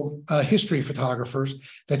natural history photographers,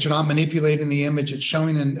 that you're not manipulating the image, it's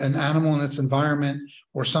showing an animal in its environment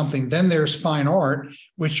or something. Then there's fine art,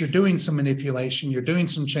 which you're doing some manipulation, you're doing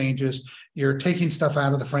some changes, you're taking stuff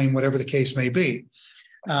out of the frame, whatever the case may be.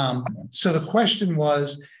 So the question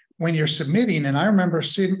was, when you're submitting, and I remember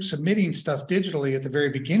submitting stuff digitally at the very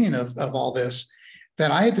beginning of all this,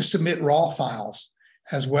 that I had to submit raw files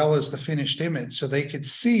as well as the finished image, so they could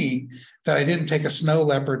see that I didn't take a snow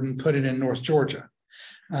leopard and put it in North Georgia.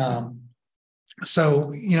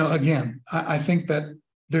 So, again, I think that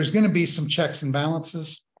there's going to be some checks and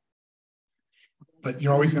balances, but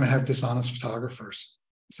you're always going to have dishonest photographers.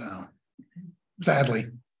 So, sadly,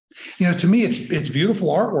 to me, it's beautiful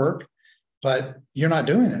artwork, but you're not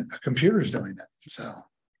doing it. A computer's doing it. So,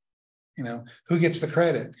 who gets the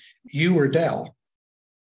credit? You or Dell?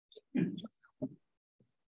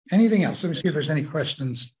 Anything else? Let me see if there's any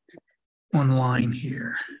questions online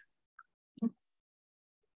here.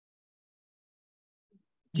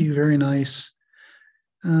 You very nice.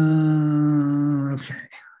 Okay,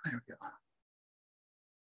 there we go.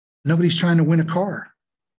 Nobody's trying to win a car.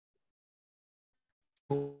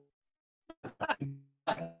 So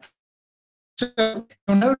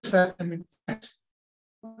you'll notice that.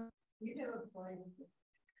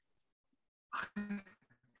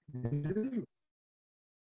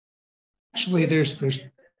 Actually, there's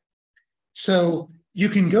so you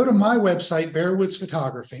can go to my website, Bearwoods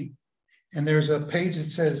Photography, and there's a page that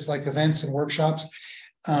says like events and workshops,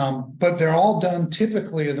 but they're all done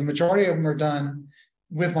typically, or the majority of them are done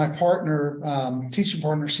with my partner, teaching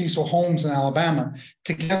partner, Cecil Holmes in Alabama.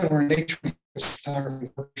 Together, we're in nature photography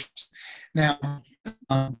workshops. Now,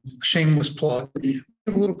 shameless plug, we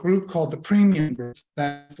have a little group called the Premium Group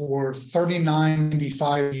that for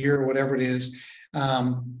 $39.95 a year or whatever it is,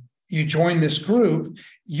 you join this group,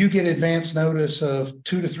 you get advance notice of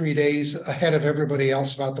 2 to 3 days ahead of everybody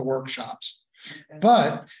else about the workshops.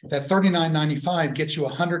 But that $39.95 gets you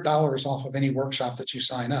 $100 off of any workshop that you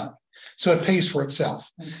sign up. So it pays for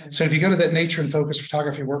itself. So if you go to that Nature and Focus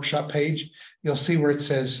Photography Workshop page, you'll see where it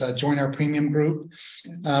says join our premium group.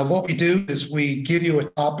 What we do is we give you a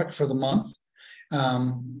topic for the month.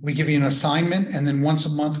 We give you an assignment, and then once a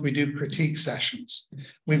month we do critique sessions.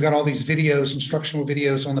 We've got all these videos, instructional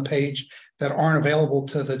videos on the page that aren't available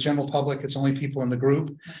to the general public. It's only people in the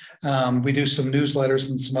group. We do some newsletters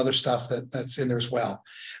and some other stuff that's in there as well.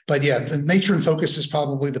 But yeah, the Nature and Focus is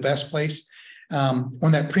probably the best place.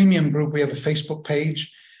 On that premium group, we have a Facebook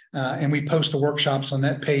page, and we post the workshops on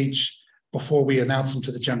that page before we announce them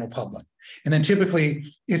to the general public. And then typically,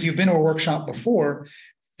 if you've been to a workshop before,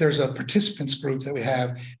 there's a participants group that we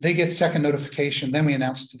have. They get second notification, then we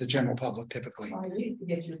announce it to the general public typically. Well, I used to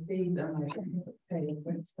get your feeds on my page,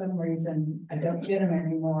 but for some reason I don't get them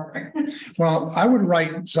anymore. Well, I would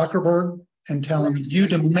write Zuckerberg and tell him, you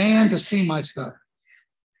demand to see my stuff.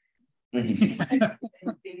 I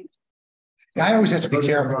always have to be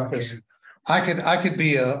careful because I could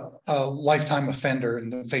be a lifetime offender in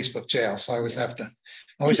the Facebook jail. So I always have to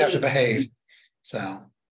behave. So,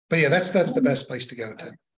 but yeah, that's the best place to go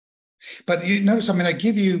to. But you notice, I mean, I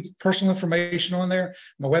give you personal information on there.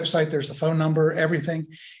 My website, there's the phone number, everything.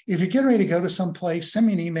 If you're getting ready to go to some place, send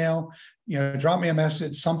me an email, drop me a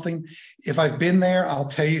message, something. If I've been there, I'll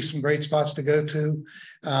tell you some great spots to go to.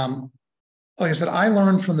 Like I said, I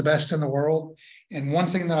learned from the best in the world. And one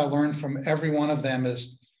thing that I learned from every one of them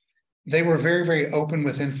is they were very, very open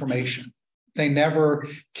with information. They never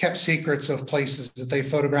kept secrets of places that they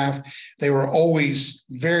photographed. They were always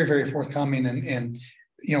very, very forthcoming. And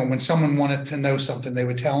when someone wanted to know something, they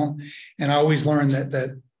would tell them. And I always learned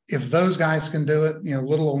that if those guys can do it,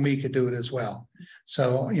 little old me could do it as well.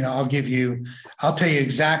 So, I'll tell you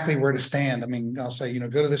exactly where to stand. I mean, I'll say,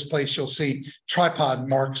 go to this place, you'll see tripod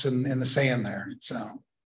marks in the sand there. So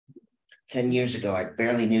 10 years ago, I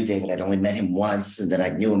barely knew David. I'd only met him once, and then I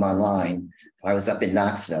knew him online. I was up in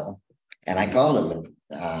Knoxville, and I called him,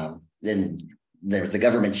 and then there was the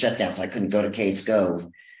government shutdown, so I couldn't go to Cades Cove.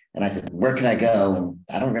 And I said, where can I go? And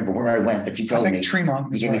I don't remember where I went, but you told me.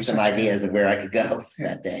 Tremont. You gave me some ideas of where I could go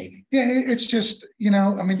that day. Yeah, it's just,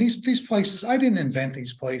 I mean, these places, I didn't invent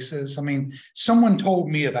these places. I mean, someone told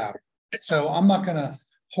me about it. So I'm not going to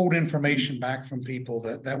hold information back from people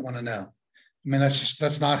that want to know. I mean,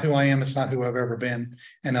 that's not who I am. It's not who I've ever been,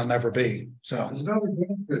 and I'll never be. So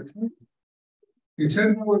you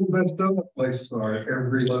tend to know where the best donut places are at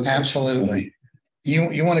every location. Absolutely.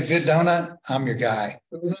 You want a good donut? I'm your guy.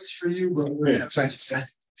 Well, that's for you, brother. Yeah, that's right. So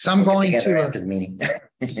I'm going to after the meeting.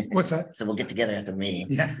 What's that? So we'll get together at the meeting.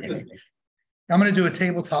 Yeah. I'm going to do a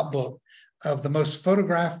tabletop book of the most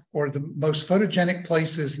photographed or the most photogenic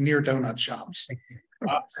places near donut shops.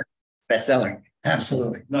 Bestseller.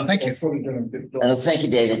 Absolutely. Thank you. Thank you,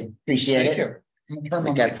 David. Appreciate it.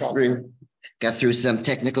 You. Got through some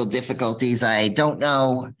technical difficulties. I don't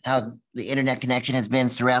know how the internet connection has been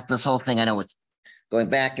throughout this whole thing. I know it's going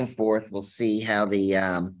back and forth. We'll see how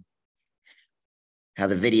the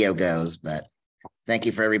video goes, but thank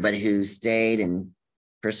you for everybody who stayed and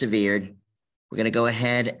persevered. We're going to go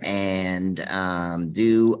ahead and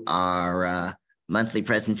do our monthly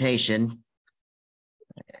presentation.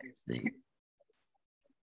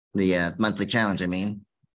 The monthly challenge, I mean.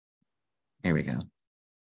 Here we go.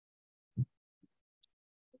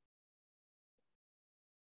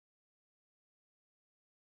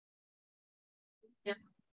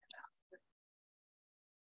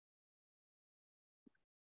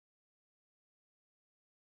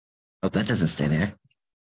 Oh, that doesn't stay there.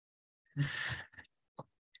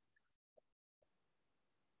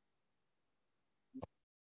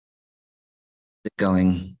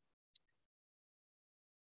 Going.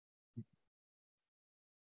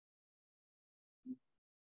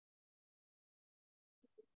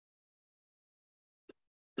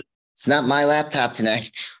 It's not my laptop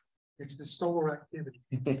tonight. It's the solar activity.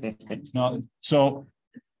 No, so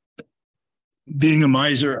being a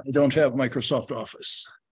miser, I don't have Microsoft Office.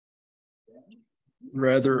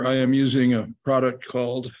 Rather, I am using a product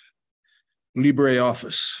called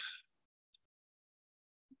LibreOffice.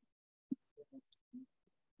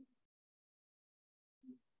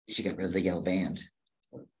 She got rid of the yellow band.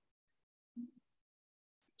 It's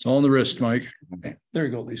all on the wrist, Mike. Okay. There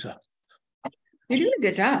you go, Lisa. You're doing a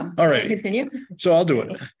good job. All right. Continue. So I'll do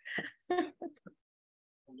it.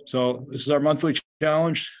 So this is our monthly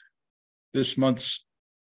challenge. This month's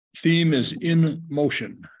theme is in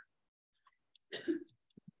motion.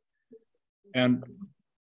 And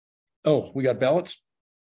we got ballots?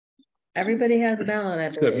 Everybody has a ballot, I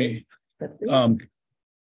Except believe. me.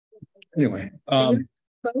 Anyway,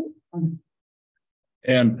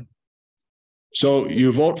 And so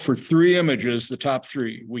you vote for 3 images, the top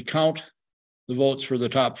 3. We count the votes for the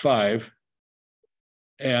top 5.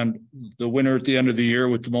 And the winner at the end of the year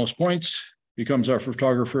with the most points becomes our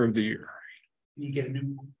photographer of the year. You get a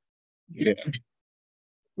new one. Yeah.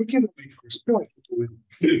 We can wait for spell.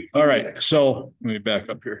 All right. So let me back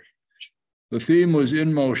up here. The theme was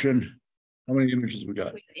in motion. How many images we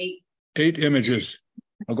got? 8. 8 images.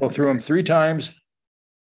 I'll go through them 3 times.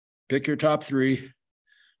 Pick your top 3.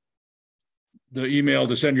 The email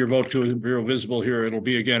to send your vote to is visible here. It'll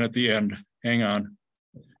be again at the end. Hang on.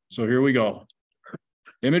 So here we go.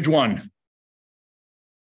 Image 1.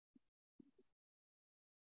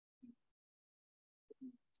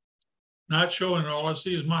 Not showing. All I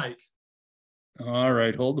see is Mike. All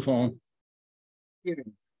right, hold the phone.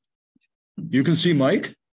 You can see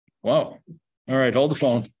Mike? Wow. All right, hold the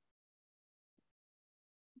phone.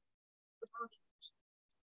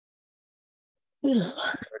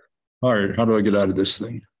 All right, how do I get out of this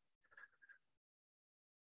thing?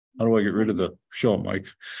 How do I get rid of the show, Mike?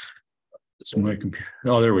 It's my computer.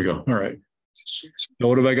 Oh, there we go. All right. So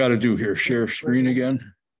what have I got to do here? Share screen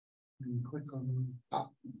again? Click on.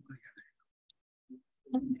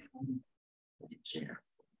 Is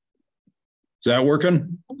that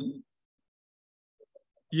working?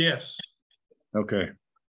 Yes. Okay.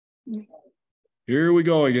 Here we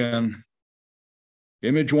go again.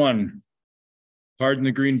 Image 1. Pardon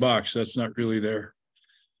the green box. That's not really there.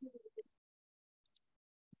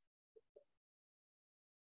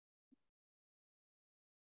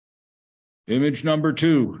 Image number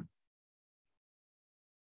 2.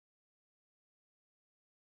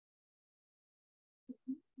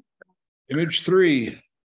 Image 3.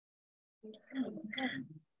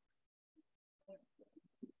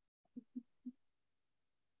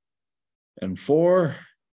 And 4.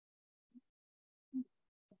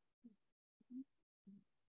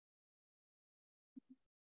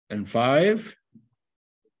 And 5.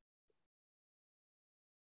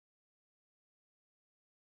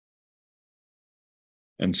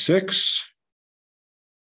 And 6.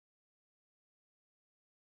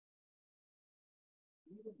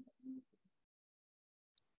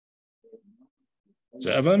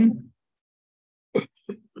 Seven.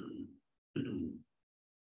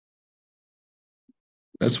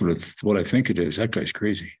 That's what I think it is. That guy's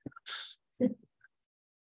crazy.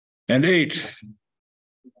 And 8.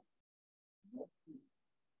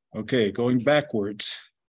 Okay, going backwards.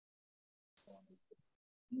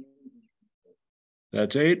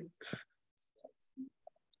 That's 8.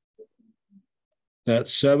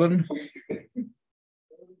 That's 7.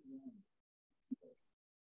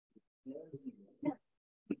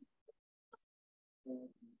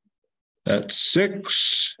 That's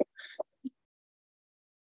 6.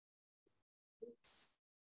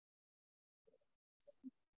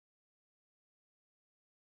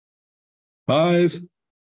 Five.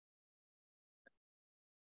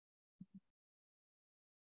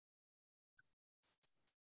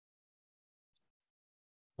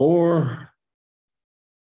 4.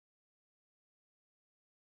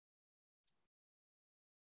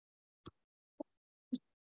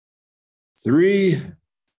 3.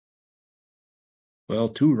 Well,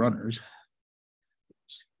 2 runners.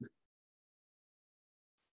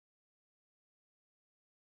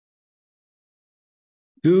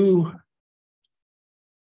 2.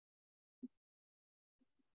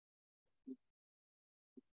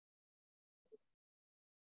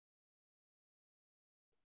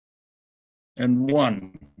 And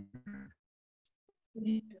 1.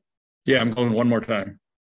 Yeah, I'm going one more time.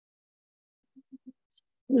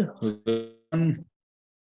 1,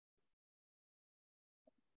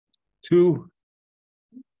 2.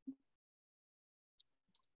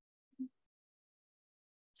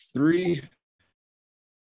 3.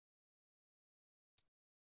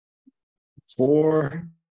 4.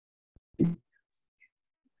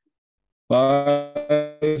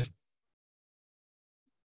 5.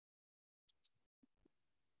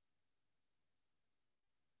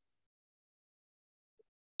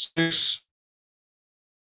 6.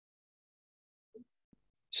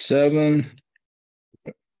 7.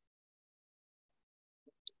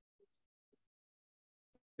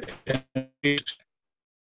 8.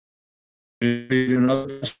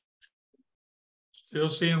 Still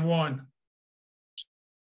seeing 1.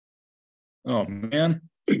 Oh man.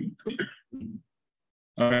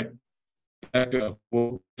 All right. Back up.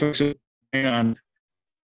 We'll fix it. Hang on.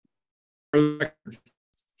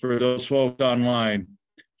 For those folks online,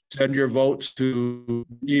 send your votes to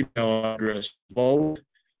email address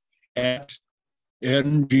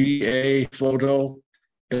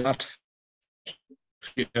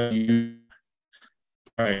vote@ngaphoto.com.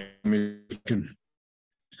 All right, I mean, can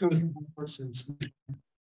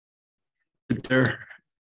get there.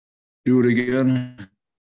 Do it again.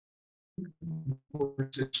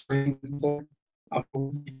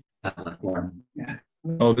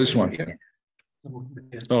 Oh, this one.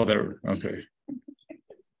 Oh, there. Okay.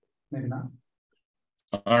 Maybe not.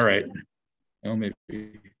 All right. Well, maybe.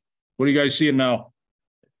 What are you guys seeing now?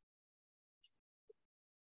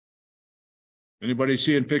 Anybody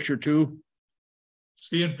seeing picture 2?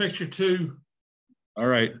 Seeing picture 2. All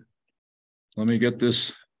right. Let me get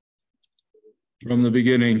this from the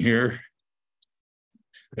beginning here.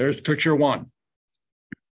 There's picture 1.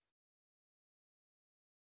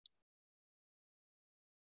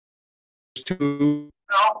 Two.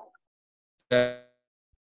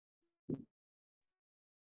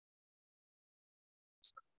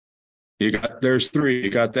 You got, there's 3. You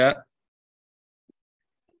got that?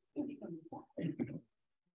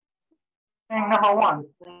 Number 1.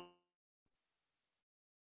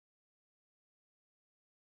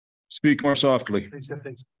 Speak more softly.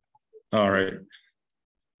 All right.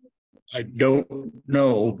 I don't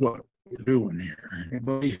know what we're doing here.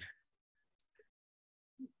 Anybody?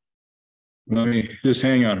 Let me just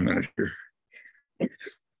hang on a minute here.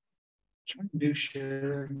 Trying to do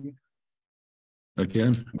sharing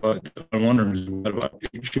again, but I'm wondering what about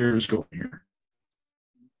 8 shares going here?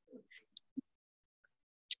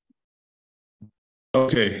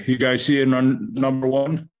 Okay, you guys see it on number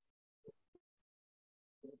 1?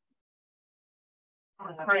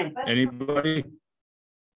 Anybody?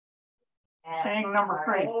 Saying number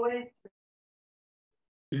 3.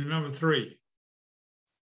 Seeing number 3.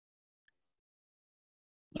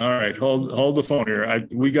 All right, hold the phone here.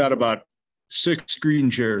 We got about 6 screen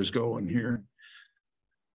shares going here.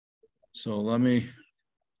 So let me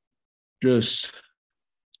just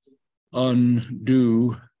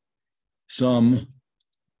undo some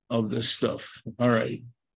of this stuff. All right.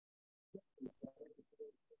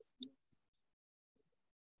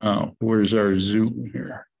 Oh, where's our Zoom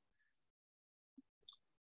here?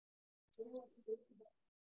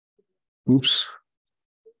 Oops.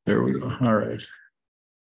 There we go. All right.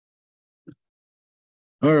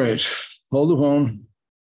 All right. Hold the phone.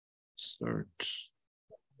 Start.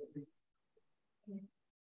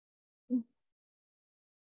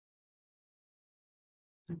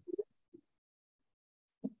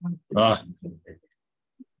 Ah.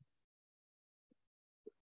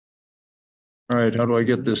 All right, how do I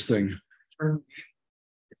get this thing?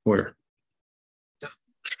 Where?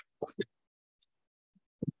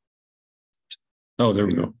 Oh, there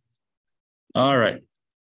we go. All right.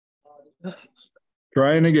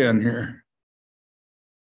 Trying again here.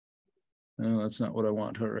 No, that's not what I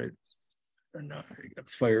want. All right. No, I got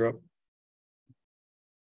to fire up.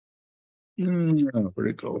 Where'd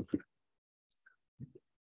it go?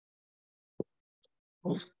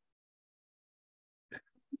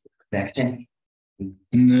 Next in.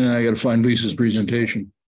 No, I got to find Lisa's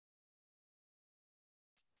presentation.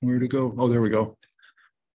 Where'd it go? Oh, there we go.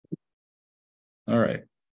 All right.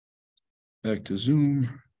 Back to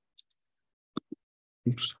Zoom.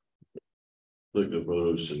 Oops. Look at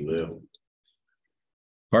photos and they'll.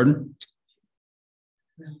 Pardon?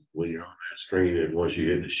 When you're on that screen and once you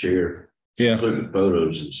hit the share. Yeah. Look at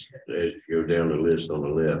photos and as you go down the list on the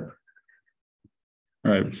left.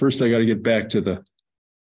 All right. First, I got to get back to the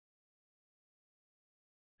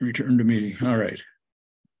return to meeting. All right.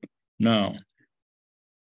 Now.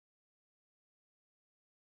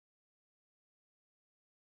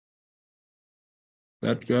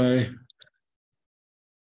 That guy.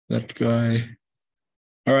 That guy.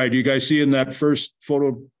 All right. You guys see in that first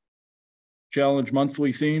photo challenge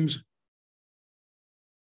monthly themes?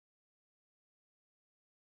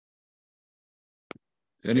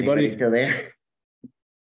 Anybody still there?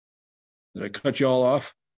 Did I cut you all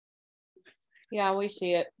off? Yeah, we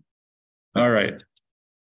see it. All right.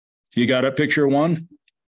 You got a picture 1?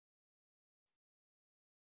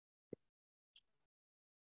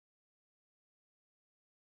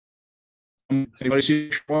 Anybody see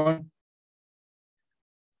picture 1?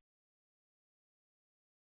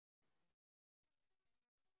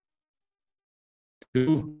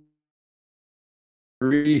 Two,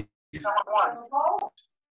 3.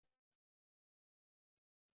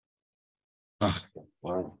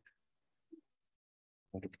 Wow.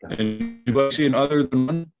 Anybody seen other than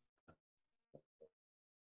 1?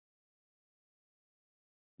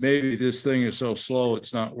 Maybe this thing is so slow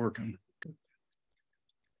it's not working.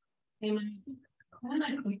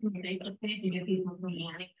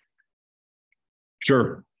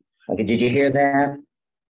 Sure. Okay, did you hear that?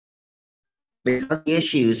 Because of the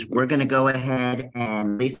issues, we're gonna go ahead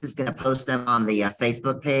and Lisa's gonna post them on the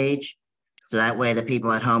Facebook page. So that way the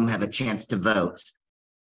people at home have a chance to vote.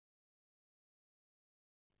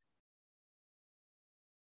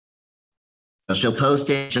 So she'll post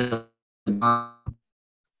it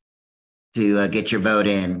to get your vote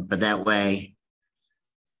in, but that way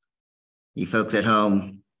you folks at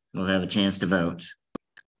home will have a chance to vote.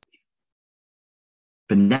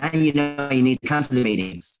 But now you know you need to come to the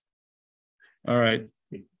meetings. All right.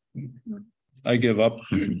 I give up.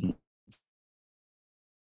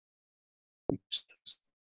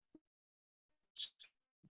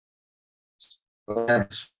 One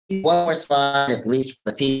more slide, at least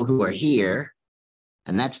for the people who are here,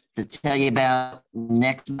 and that's to tell you about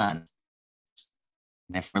next month.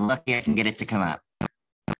 And if we're lucky, I can get it to come up.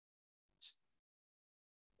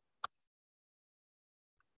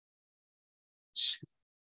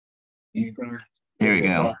 There we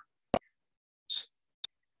go.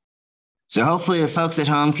 So hopefully the folks at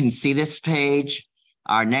home can see this page.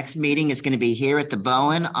 Our next meeting is going to be here at the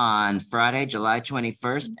Bowen on Friday, July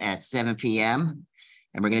 21st at 7 p.m.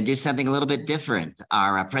 And we're going to do something a little bit different.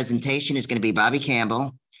 Our presentation is going to be Bobby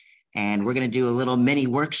Campbell, and we're going to do a little mini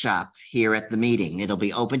workshop here at the meeting. It'll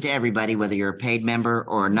be open to everybody, whether you're a paid member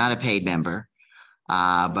or not a paid member.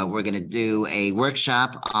 But we're going to do a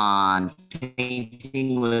workshop on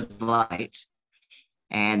painting with light.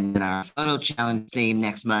 And our photo challenge theme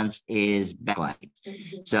next month is backlight.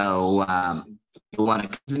 So you'll want to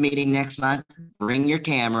come to the meeting next month, bring your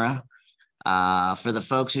camera. For the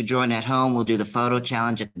folks who join at home, we'll do the photo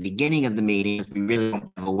challenge at the beginning of the meeting. We really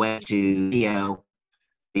don't have a way to video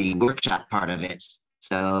the workshop part of it.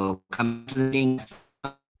 So come to the meeting.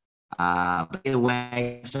 By the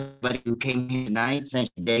way, everybody who came here tonight, thank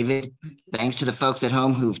you, David. Thanks to the folks at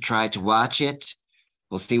home who've tried to watch it.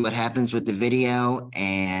 We'll see what happens with the video,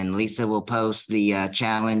 and Lisa will post the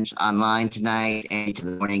challenge online tonight and to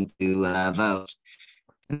the morning to vote.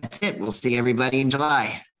 And that's it. We'll see everybody in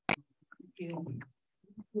July.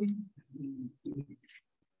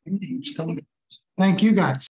 Thank you, guys.